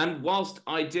 And whilst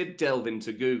I did delve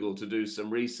into Google to do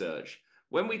some research,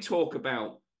 when we talk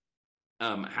about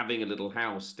having a little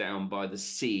house down by the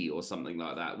sea or something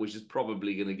like that, which is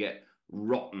probably going to get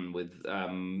rotten with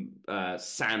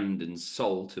sand and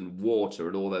salt and water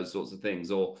and all those sorts of things,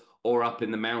 or up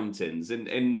in the mountains.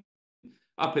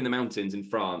 Up in the mountains in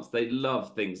France, they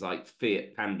love things like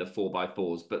Fiat Panda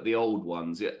 4x4s, but the old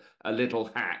ones, a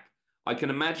little hack. I can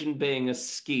imagine being a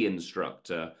ski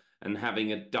instructor and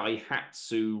having a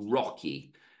Daihatsu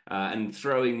Rocky and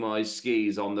throwing my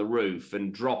skis on the roof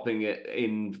and dropping it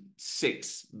in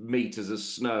 6 meters of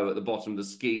snow at the bottom of the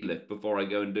ski lift before I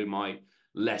go and do my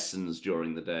lessons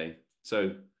during the day.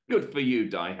 So good for you,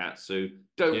 Daihatsu.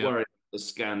 Don't worry about the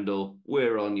scandal.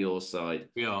 We're on your side.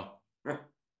 We are.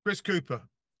 Chris Cooper.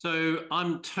 So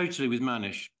I'm totally with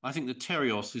Manish. I think the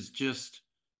Terios is just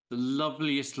the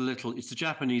loveliest it's the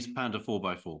Japanese Panda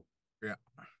 4x4. Yeah.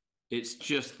 It's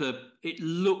just it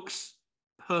looks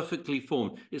perfectly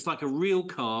formed. It's like a real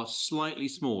car, slightly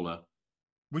smaller.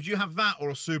 Would you have that or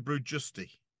a Subaru Justy?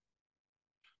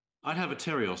 I'd have a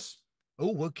Terios.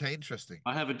 Oh, okay, interesting.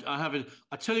 I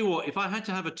tell you what, if I had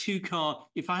to have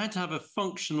a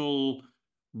functional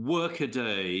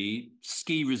workaday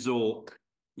ski resort,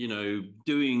 doing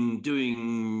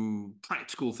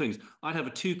practical things, I'd have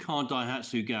a 2-car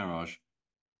Daihatsu garage.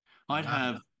 I'd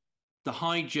have the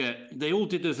Hijet. They all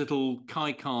did those little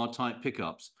Kai car type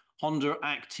pickups, Honda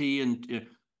Acti and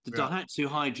the Daihatsu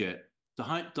Hijet. The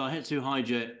Daihatsu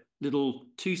Hijet, little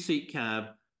 2-seat cab,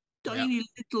 tiny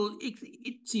little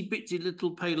itsy bitsy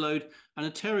little payload, and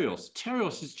a Terios.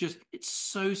 Terios is it's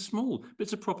so small, but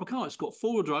it's a proper car. It's got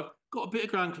 4-wheel drive, got a bit of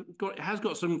ground, it has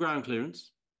got some ground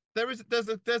clearance. There's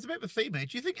a bit of a theme here.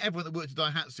 Do you think everyone that worked at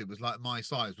Daihatsu was like my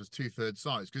size, was 2/3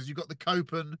 size? Because you've got the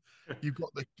Copen, you've got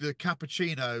the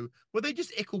Cappuccino. Were they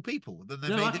just ickle people?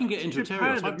 No, I can get into a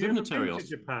Terios. I've driven a Terios.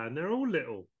 Japan, they're all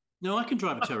little. No, I can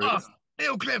drive a Terios.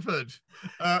 Neil Clifford.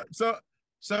 I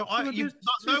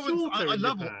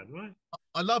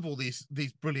love all these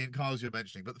brilliant cars you're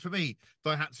mentioning, but for me,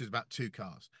 Daihatsu is about 2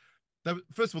 cars.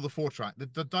 First of all, the 4-track. The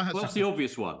Daihatsu. Well, that's the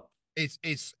obvious one.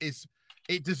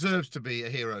 It deserves to be a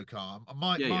hero car.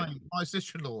 My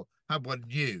sister-in-law had one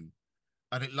new,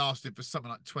 and it lasted for something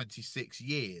like 26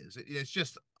 years. It's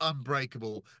just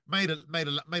unbreakable. Made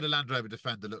a Land Rover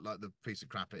Defender look like the piece of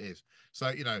crap it is.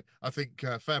 So I think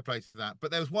fair play to that.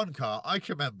 But there was one car I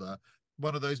can remember,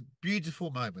 one of those beautiful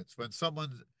moments when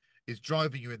someone is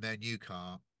driving you in their new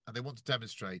car and they want to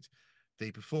demonstrate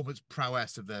the performance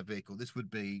prowess of their vehicle. This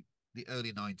would be the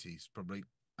early 90s probably,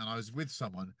 and I was with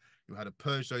someone who had a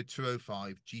Peugeot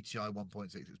 205 GTI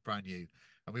 1.6. It's brand new,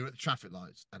 and we were at the traffic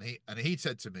lights, and he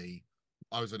said to me,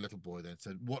 I was a little boy then,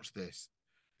 said, "Watch this.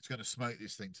 It's going to smoke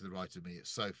this thing to the right of me.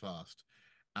 It's so fast."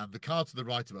 And the car to the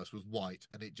right of us was white,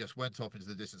 and it just went off into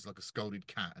the distance like a scolded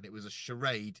cat. And it was a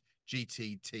Charade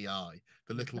GTTI,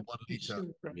 the little 1 litre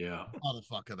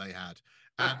motherfucker they had.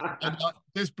 And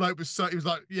this bloke he was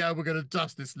like, "Yeah, we're going to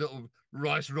dust this little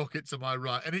rice rocket to my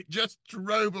right," and it just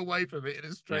drove away from it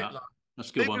in a straight line.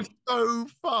 That's a good one. It was so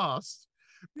fast.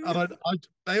 And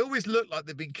they always looked like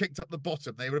they'd been kicked up the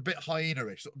bottom. They were a bit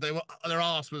hyena-ish. Their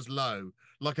ass was low,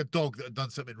 like a dog that had done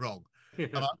something wrong.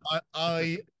 And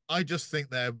I just think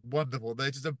they're wonderful.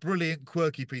 They're just a brilliant,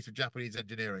 quirky piece of Japanese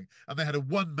engineering. And they had a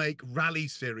one-make rally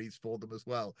series for them as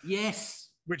well. Yes.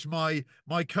 Which my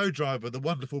co-driver, the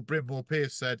wonderful Brynmore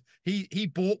Pierce, said he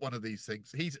bought one of these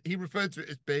things. He referred to it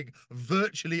as being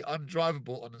virtually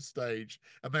undrivable on a stage.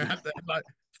 And they had like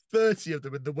 30 of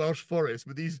them in the Welsh forest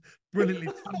with these brilliantly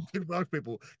talented Welsh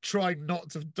people trying not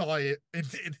to die in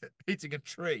hitting a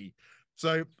tree.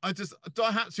 So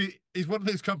Daihatsu is one of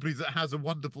those companies that has a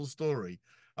wonderful story.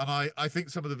 And I think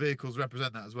some of the vehicles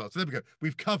represent that as well. So there we go.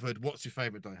 We've covered what's your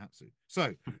favorite Daihatsu.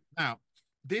 So now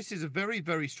this is a very,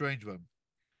 very strange one.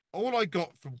 All I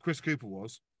got from Chris Cooper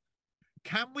was,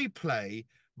 can we play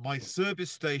my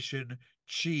service station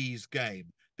cheese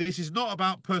game? This is not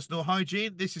about personal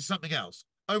hygiene. This is something else.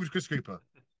 Over to Chris Cooper.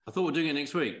 I thought we're doing it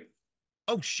next week.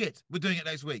 Oh, shit. We're doing it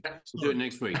next week. We'll do it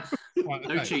next week. Right,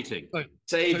 okay. No cheating.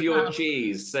 Save your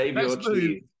cheese. Save your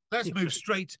cheese. Let's move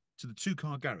straight to the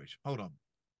 2-car garage. Hold on.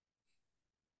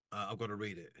 I've got to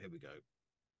read it. Here we go.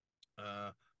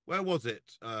 Where was it?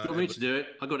 You want me to do it?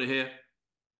 I got it here.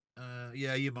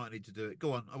 Yeah, you might need to do it.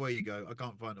 Go on. Away you go. I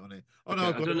can't find it on here. Oh, no,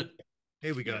 I've got it.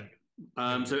 Here we go.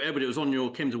 So, Edward, it was on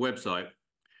your Kim's website.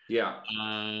 Yeah.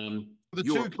 The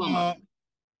 2-car.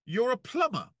 You're a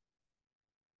plumber.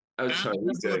 Oh, sorry.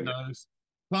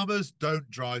 Plumbers don't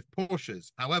drive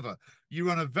Porsches. However, you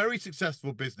run a very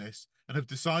successful business and have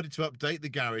decided to update the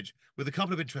garage with a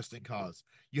couple of interesting cars.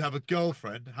 You have a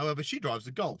girlfriend, however, she drives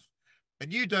a Golf.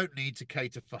 And you don't need to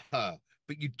cater for her,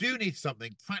 but you do need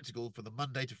something practical for the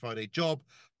Monday to Friday job,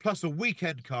 plus a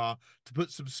weekend car to put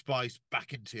some spice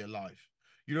back into your life.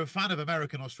 You're a fan of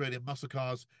American, Australian muscle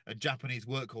cars and Japanese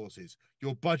workhorses.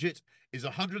 Your budget is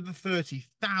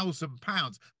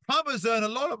 £130,000. Plumbers earn a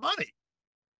lot of money.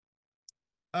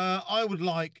 I would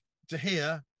like to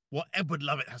hear what Edward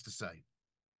Lovett has to say.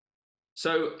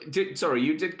 So,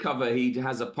 you did cover he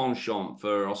has a penchant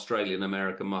for Australian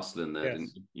American muscle in there, yes.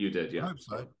 didn't you? You did, yeah. I hope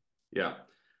so. Yeah.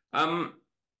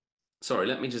 Sorry,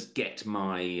 let me just get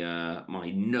my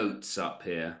my notes up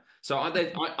here. So I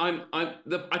think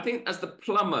as the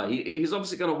plumber, he's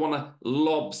obviously going to want to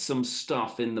lob some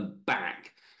stuff in the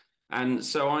back. And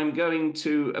so I'm going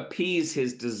to appease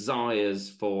his desires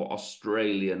for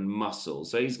Australian muscle.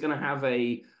 So he's going to have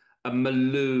a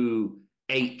Maloo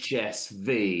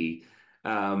HSV.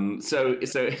 So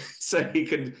he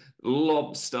can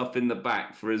lob stuff in the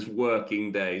back for his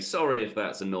working day. Sorry if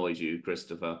that's annoyed you,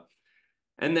 Christopher.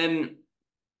 And then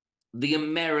the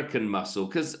American muscle,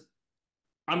 because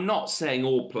I'm not saying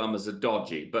all plumbers are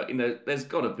dodgy, but there's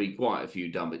got to be quite a few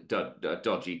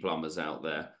dodgy plumbers out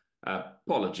there.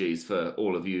 Apologies for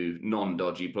all of you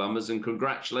non-dodgy plumbers, and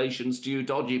congratulations to you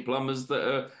dodgy plumbers that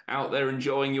are out there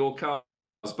enjoying your cars.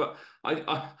 But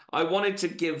I wanted to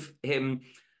give him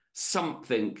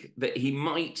something that he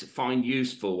might find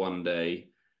useful one day,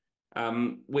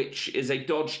 which is a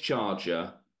Dodge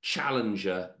Charger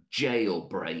Challenger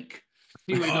jailbreak.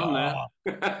 See what you've done there.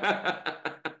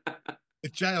 The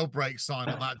jailbreak sign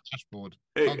on that dashboard.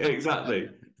 Exactly.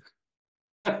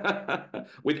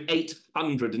 With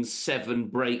 807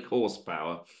 brake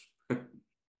horsepower.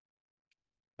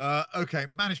 Okay,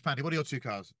 Manish Pandey, what are your two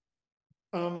cars?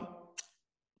 Do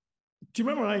you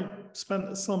remember I spent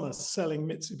the summer selling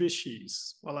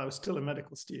Mitsubishis while I was still a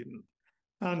medical student?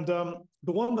 And the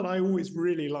one that I always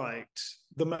really liked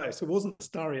the most, it wasn't the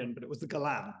Starion, but it was the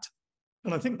Galant.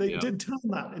 And I think they did turn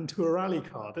that into a rally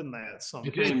car, didn't they, at some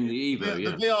point? It became the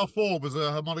Evo, The VR4 was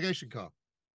a homologation car.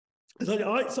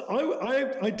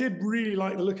 I did really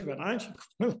like the look of it. I actually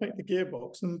quite like the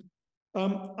gearbox. And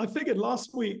I figured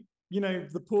last week,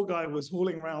 the poor guy was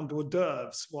hauling around hors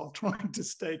d'oeuvres while trying to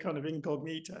stay kind of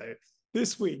incognito.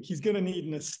 This week, he's going to need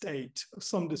an estate of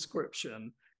some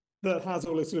description that has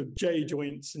all the sort of J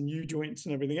joints and U joints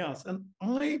and everything else. And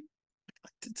I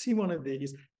did see one of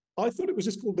these. I thought it was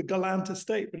just called the Galant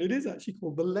Estate, but it is actually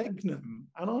called the Legnum.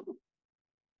 And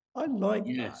I like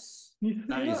that. Yes,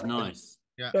 that is nice.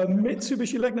 Yeah.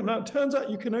 Mitsubishi Legnum. Now, it turns out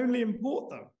you can only import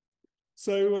them.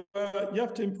 So you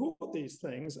have to import these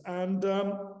things. And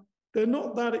they're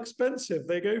not that expensive.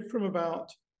 They go from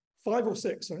about 5 or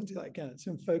 6. I don't do that again. It's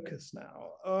in focus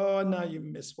now. Oh, now you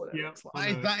miss what it looks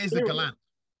like. That is the Galant.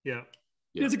 Yeah.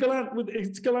 It's a Galant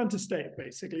it's Galant Estate,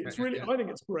 basically. It's really, I think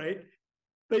it's great.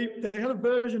 They had a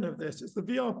version of this. It's the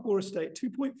VR4 Estate,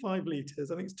 2.5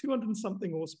 litres. I think it's 200 and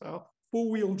something horsepower,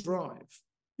 4-wheel drive.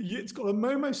 It's got a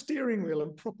Momo steering wheel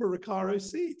and proper Recaro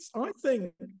seats. I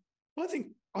think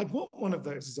I'd want one of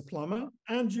those as a plumber.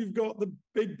 And you've got the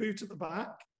big boot at the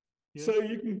back, so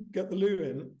you can get the loo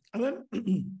in. And then,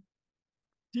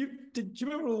 do you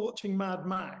remember watching Mad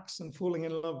Max and falling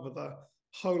in love with the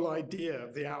whole idea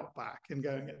of the outback and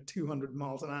going at 200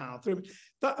 miles an hour?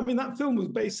 That film was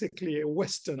basically a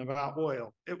Western about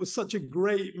oil. It was such a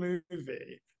great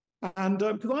movie. And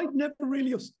because I'd never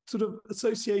really sort of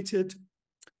associated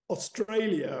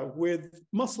Australia with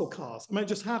muscle cars. I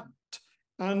just hadn't.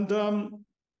 And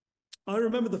I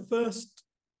remember the first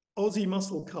Aussie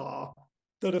muscle car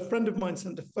that a friend of mine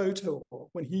sent a photo of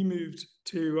when he moved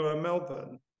to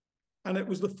Melbourne. And it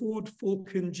was the Ford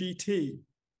Falcon GT.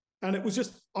 And it was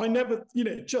just,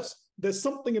 there's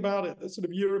something about it that's sort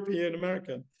of European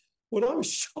American. What I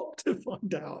was shocked to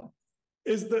find out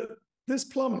is that this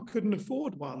plumber couldn't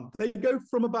afford one. They go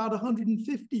from about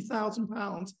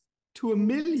 £150,000 to £1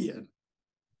 million.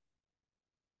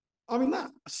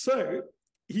 So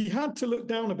he had to look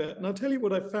down a bit. And I'll tell you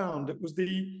what I found. It was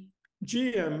the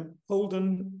GM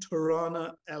Holden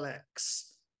Torana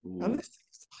LX. Ooh. And I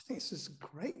think this is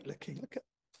great looking. Look at,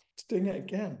 it's doing it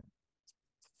again.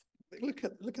 Look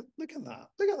at that. Look at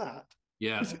that.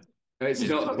 Yeah. It's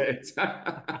not it.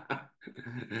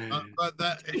 But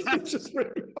it's just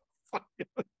really funny.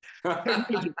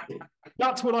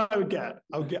 That's what I would get.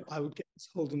 I would get this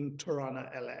Holden Torana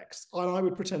LX. And I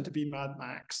would pretend to be Mad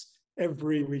Max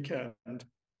every weekend,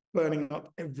 burning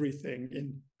up everything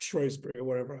in Shrewsbury or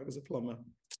wherever I was a plumber.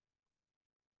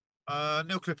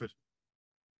 Neil Clifford.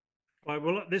 Right,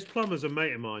 well, this plumber's a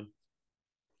mate of mine.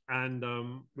 And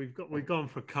we've gone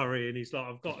for a curry, and he's like,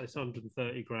 I've got this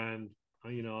 130 grand. I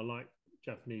like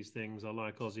Japanese things, I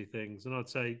like Aussie things. And I'd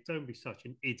say, don't be such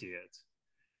an idiot.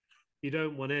 You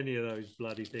don't want any of those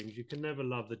bloody things. You can never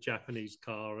love the Japanese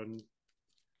car. And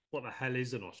what the hell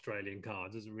is an Australian car?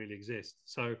 It doesn't really exist.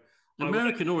 So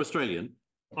American or Australian?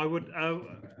 I would,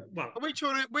 we're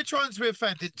trying to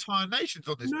offend entire nations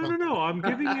on this podcast. No. I'm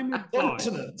giving him advice.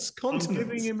 Continents. I'm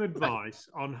giving him advice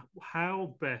on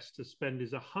how best to spend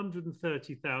his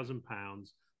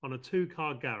 £130,000 on a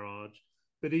 2-car garage,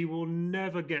 but he will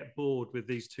never get bored with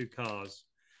these 2 cars,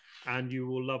 and you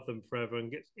will love them forever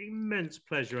and get immense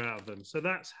pleasure out of them. So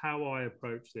that's how I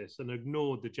approach this, and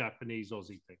ignored the Japanese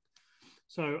Aussie thing.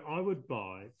 So I would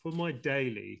buy for my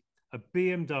daily a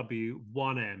BMW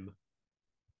 1M.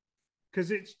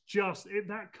 Because it's just,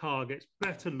 that car gets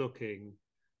better looking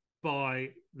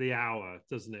by the hour,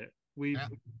 doesn't it?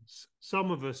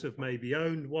 Some of us have maybe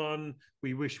owned one.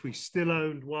 We wish we still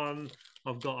owned one.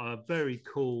 I've got a very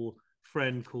cool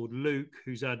friend called Luke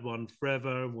who's had one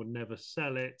forever and would never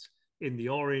sell it, in the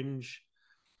orange.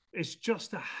 It's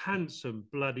just a handsome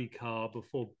bloody car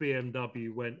before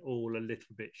BMW went all a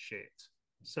little bit shit.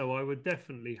 So I would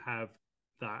definitely have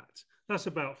that. That's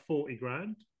about 40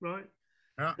 grand, right?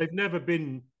 Yeah. They've never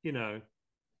been,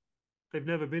 they've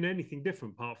never been anything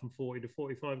different apart from 40 to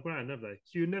 45 grand, have they?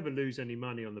 So you never lose any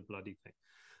money on the bloody thing.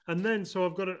 And then, so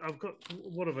I've got,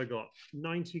 what have I got?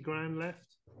 90 grand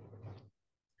left.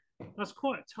 That's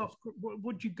quite tough. What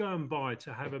would you go and buy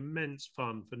to have immense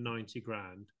fun for 90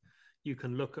 grand? You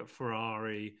can look at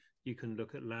Ferrari, you can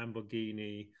look at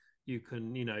Lamborghini, you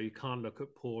can't look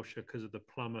at Porsche because of the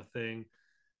plumber thing.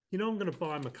 I'm going to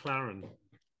buy a McLaren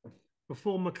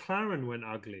before McLaren went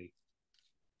ugly.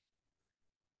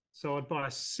 So I'd buy a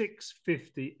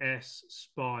 650S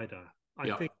Spider.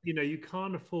 I think, you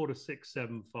can't afford a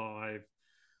 675,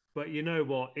 but you know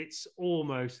what? It's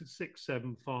almost a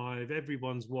 675.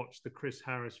 Everyone's watched the Chris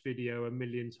Harris video a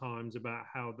million times about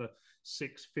how the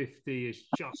 650 is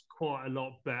just quite a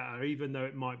lot better, even though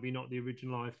it might be not the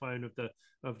original iPhone of the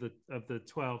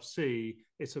 12C.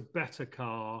 It's a better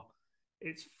car.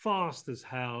 It's fast as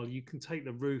hell. You can take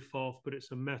the roof off, but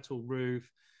it's a metal roof.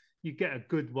 You get a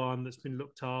good one that's been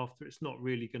looked after. It's not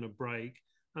really going to break.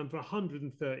 And for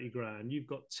 130 grand, you've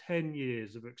got 10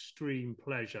 years of extreme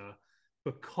pleasure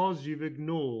because you've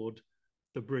ignored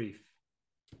the brief.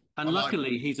 And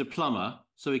luckily, he's a plumber,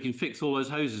 so he can fix all those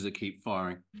hoses that keep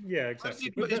firing. Yeah,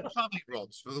 exactly. Where does he put his plumbing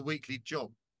rods for the weekly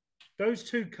job? Those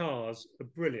two cars are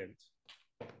brilliant.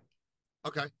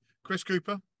 Okay. Chris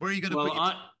Cooper, where are you going to put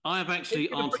your... I have actually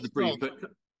answered the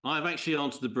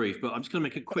brief, but I'm just going to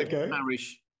make a quick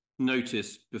parish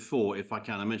notice before, if I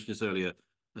can. I mentioned this earlier.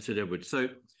 I said Edward. So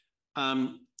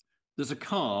there's a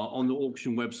car on the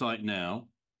auction website now.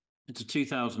 It's a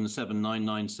 2007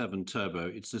 997 Turbo.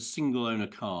 It's a single owner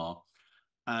car.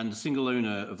 And the single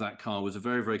owner of that car was a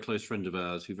very, very close friend of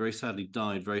ours who very sadly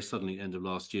died very suddenly at the end of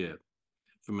last year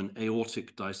from an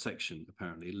aortic dissection,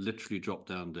 apparently, literally dropped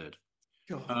down dead.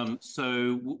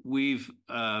 So we've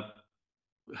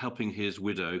helping his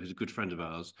widow, who's a good friend of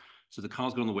ours. So the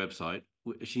car's gone on the website.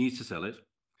 She needs to sell it.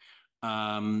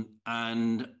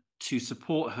 And to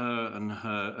support her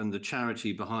and the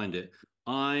charity behind it,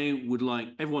 I would like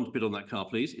everyone to bid on that car,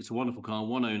 please. It's a wonderful car,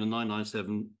 one owner,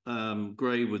 997,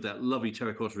 grey with that lovely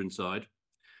terracotta inside.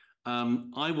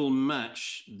 I will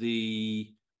match the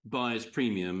buyer's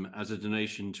premium as a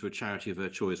donation to a charity of her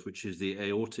choice, which is the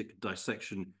Aortic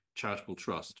Dissection Charitable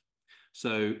Trust.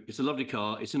 So it's a lovely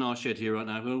car. It's in our shed here right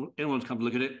now. If anyone wants to come to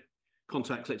look at it,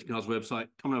 contact Collecting Cars website.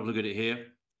 Come and have a look at it here.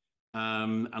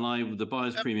 The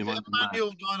buyer's premium. Is it a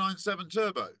manual 997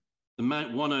 Turbo? The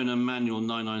one owner manual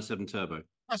 997 Turbo.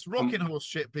 That's rocking horse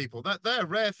shit, people. They're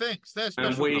rare things. They're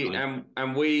special.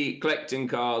 And we Collecting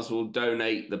Cars will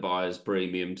donate the buyer's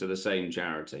premium to the same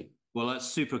charity. Well, that's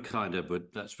super kind, Edward.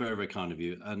 That's very, very kind of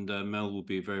you. And Mel will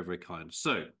be very, very kind.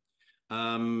 So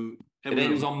it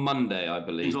ends on Monday, I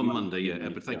believe. It's on Monday, yeah.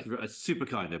 Edward, thank you. Super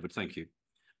kind, Edward. Thank you.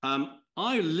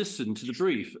 I listened to the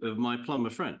brief of my plumber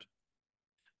friend.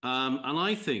 And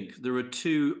I think there are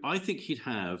two. I think he'd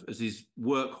have as his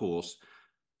workhorse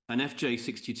an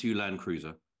FJ62 Land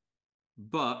Cruiser,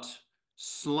 but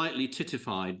slightly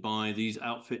titified by these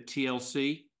outfit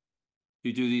TLC,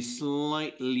 who do these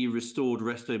slightly restored,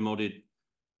 resto modded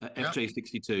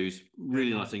FJ62s.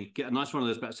 Really nice thing. Get a nice one of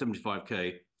those, about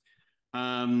 75k.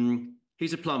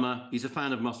 He's a plumber. He's a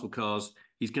fan of muscle cars.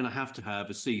 He's going to have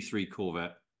a C3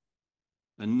 Corvette,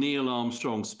 a Neil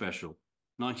Armstrong Special.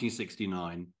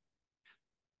 1969.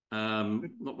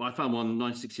 I found one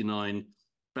 1969,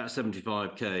 about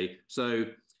 75k. So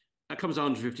that comes to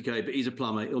 150k, but he's a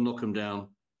plumber. He'll knock them down.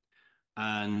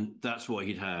 And that's what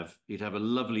he'd have. He'd have a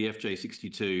lovely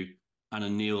FJ62 and a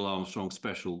Neil Armstrong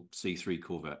Special C3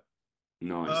 Corvette.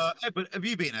 Nice. Edward, have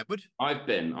you been, Edward? I've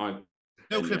been. Neil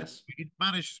Clifford's been,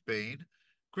 Manish has been,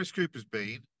 Chris Cooper's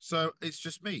been. So it's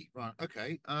just me. Right.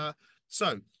 Okay.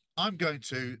 So I'm going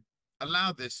to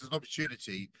allow this as an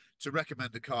opportunity to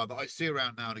recommend a car that I see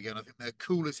around now and again. I think they're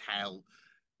cool as hell.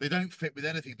 They don't fit with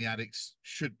anything the addicts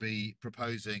should be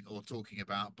proposing or talking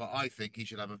about, but I think he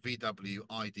should have a VW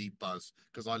ID Buzz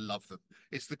because I love them.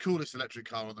 It's the coolest electric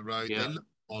car on the road. Yeah. They look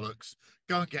bollocks.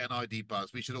 Go and get an ID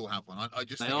Buzz. We should all have one.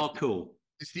 They are cool.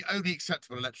 It's the only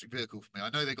acceptable electric vehicle for me. I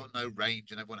know they got no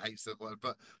range and everyone hates them,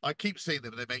 but I keep seeing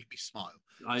them and they make me smile.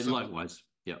 Likewise.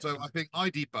 Yeah. So I think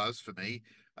ID Buzz for me,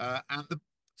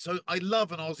 So I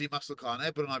love an Aussie muscle car, and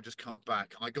Edward and I've just come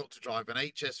back, and I got to drive an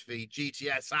HSV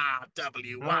GTS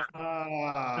W1. What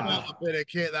a bit of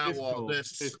kit that was. Cool.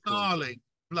 This snarling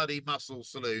bloody muscle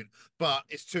saloon, but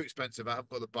it's too expensive. I haven't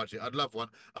got the budget. I'd love one.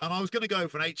 And I was going to go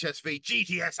for an HSV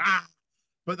GTS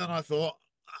but then I thought,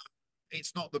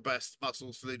 it's not the best muscle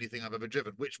saloony thing I've ever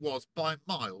driven, which was by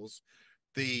miles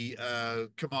the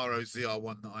Camaro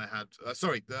ZR1 that I had.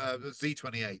 Sorry, the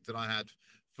Z28 that I had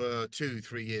for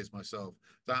 2-3 years myself.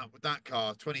 That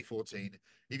car, 2014.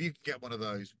 If you can get one of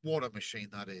those, what a machine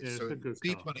that is. Yeah, So it's a good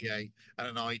Z28 and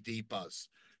an ID Buzz.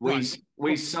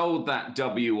 We sold that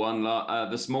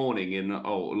W1 this morning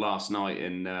last night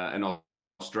in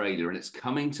Australia, and it's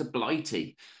coming to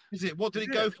Blighty. Is it? What did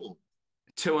it go for?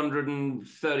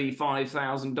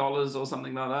 $235,000 or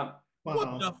something like that. Wow.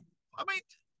 What the? I mean,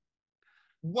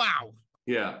 wow.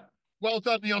 Yeah. Well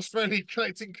done, the Australian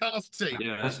collecting cars team.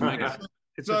 Yeah, that's mega.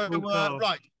 So,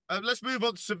 right, let's move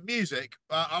on to some music.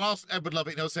 I'll ask Edward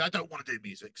Lovett, and he'll say, I don't want to do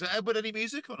music. So, Edward, any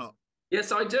music or not?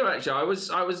 Yes, I do actually. I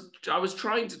was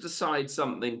trying to decide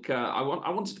something. I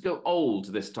wanted to go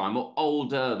old this time, or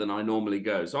older than I normally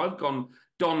go. So I've gone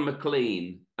Don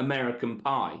McLean, American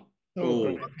Pie. Oh,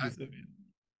 okay.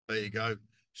 There you go.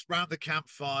 Just round the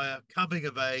campfire, coming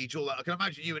of age, all that. I can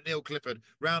imagine you and Neil Clifford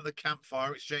round the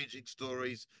campfire, exchanging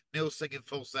stories. Neil singing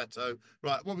falsetto.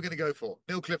 Right, what are we going to go for?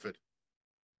 Neil Clifford.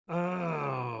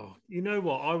 Oh, you know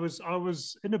what? I was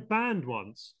in a band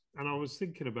once, and I was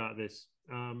thinking about this.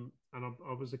 And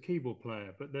I was a keyboard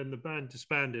player, but then the band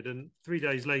disbanded, and 3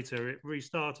 days later it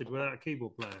restarted without a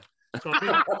keyboard player. So I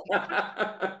think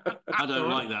I don't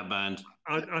like that band.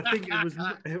 I think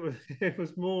it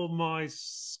was more my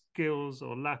skills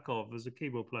or lack of as a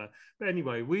keyboard player. But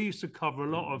anyway, we used to cover a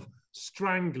lot of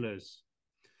Stranglers.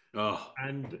 Oh,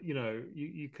 and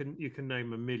you can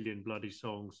name a million bloody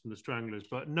songs from the Stranglers,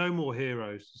 but No More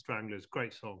Heroes, the Stranglers,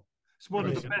 great song. It's one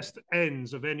of the best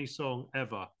ends of any song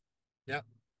ever. Yeah.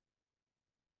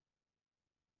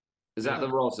 Is that the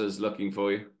Rozzers looking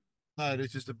for you? No,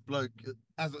 there's just a bloke.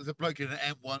 There's a bloke in an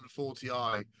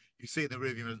M140i. You see in the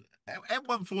review,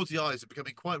 M140i's are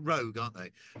becoming quite rogue, aren't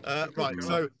they? Right.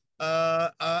 So,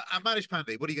 and Manish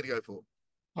Pandey, what are you going to go for?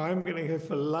 I'm going to go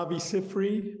for Lavi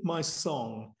Sifri, My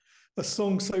Song. A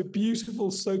song so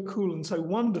beautiful, so cool, and so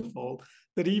wonderful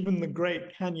that even the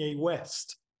great Kanye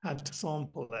West had to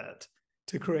sample it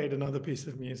to create another piece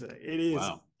of music. It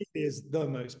is the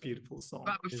most beautiful song.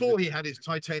 But before he had his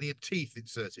titanium teeth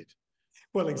inserted.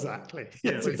 Well, exactly.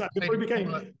 Yes, exactly. Before he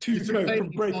became Tuco from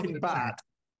Breaking Bad.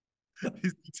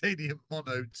 His titanium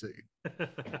mono tooth.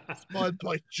 Inspired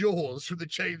by Jaws from the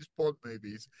James Bond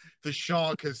movies. The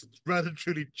shark has rather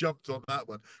truly jumped on that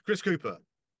one. Chris Cooper.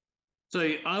 So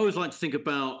I always like to think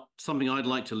about something I'd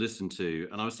like to listen to.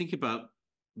 And I was thinking about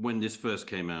when this first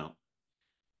came out.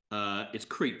 It's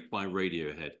Creep by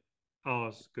Radiohead. Oh,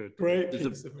 it's good. Great.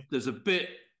 There's a bit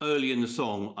early in the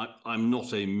song. I'm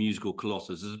not a musical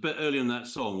colossus. There's a bit early in that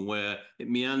song where it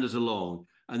meanders along,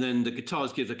 and then the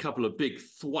guitarist gives a couple of big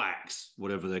thwacks,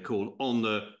 whatever they're called, on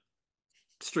the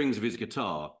strings of his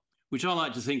guitar, which I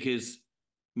like to think is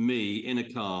me in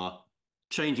a car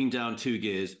changing down 2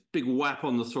 gears, big whap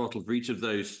on the throttle for each of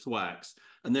those thwacks,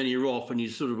 and then you're off and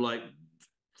you're sort of like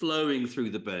flowing through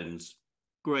the bends.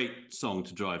 Great song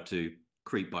to drive to,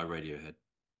 Creep by Radiohead.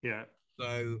 Yeah.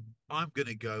 So I'm going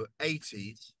to go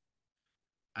 80s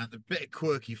and a bit of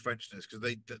quirky Frenchness, because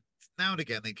they now and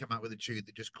again they come out with a tune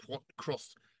that just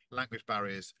cross language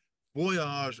barriers.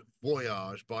 Voyage,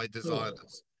 Voyage by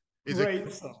Desireless.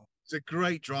 Great song. It's a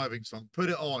great driving song. Put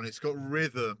it on. It's got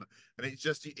rhythm, and it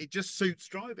just suits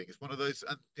driving. It's one of those,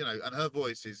 and her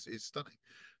voice is stunning.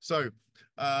 So,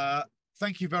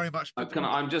 thank you very much.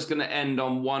 I'm just going to end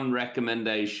on one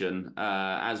recommendation.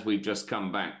 As we've just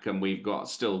come back and we've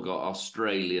still got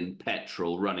Australian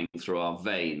petrol running through our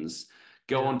veins.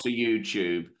 Go onto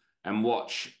YouTube and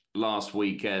watch last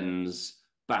weekend's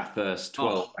Bathurst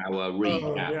 12-hour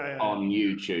recap on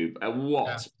YouTube.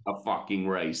 What a fucking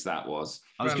race that was!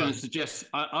 I was going to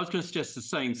suggest the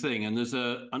same thing. And there's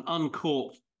an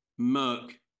uncorked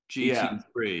Merc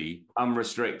GT3,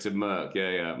 unrestricted Merc.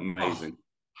 Yeah, amazing.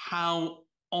 How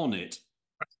on it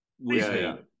was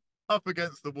he? Up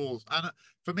against the walls. And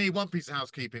for me, one piece of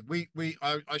housekeeping.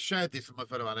 I shared this with my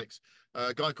fellow Alex.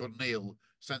 A guy called Neil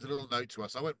sent a little note to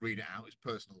us. I won't read it out. It's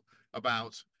personal.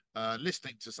 About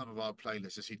listening to some of our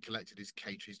playlists as he'd collected his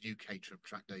new Caterham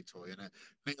track day toy. And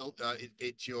Neil,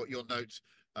 your note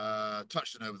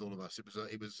touched a nerve with all of us.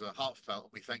 It was heartfelt.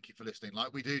 We thank you for listening,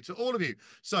 like we do to all of you.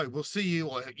 So we'll see you,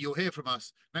 or you'll hear from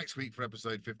us next week for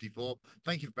episode 54.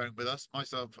 Thank you for bearing with us.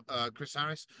 Myself, Chris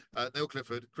Harris, Neil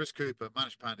Clifford, Chris Cooper,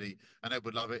 Manish Pandey, and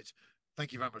Edward Lovett.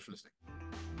 Thank you very much for listening.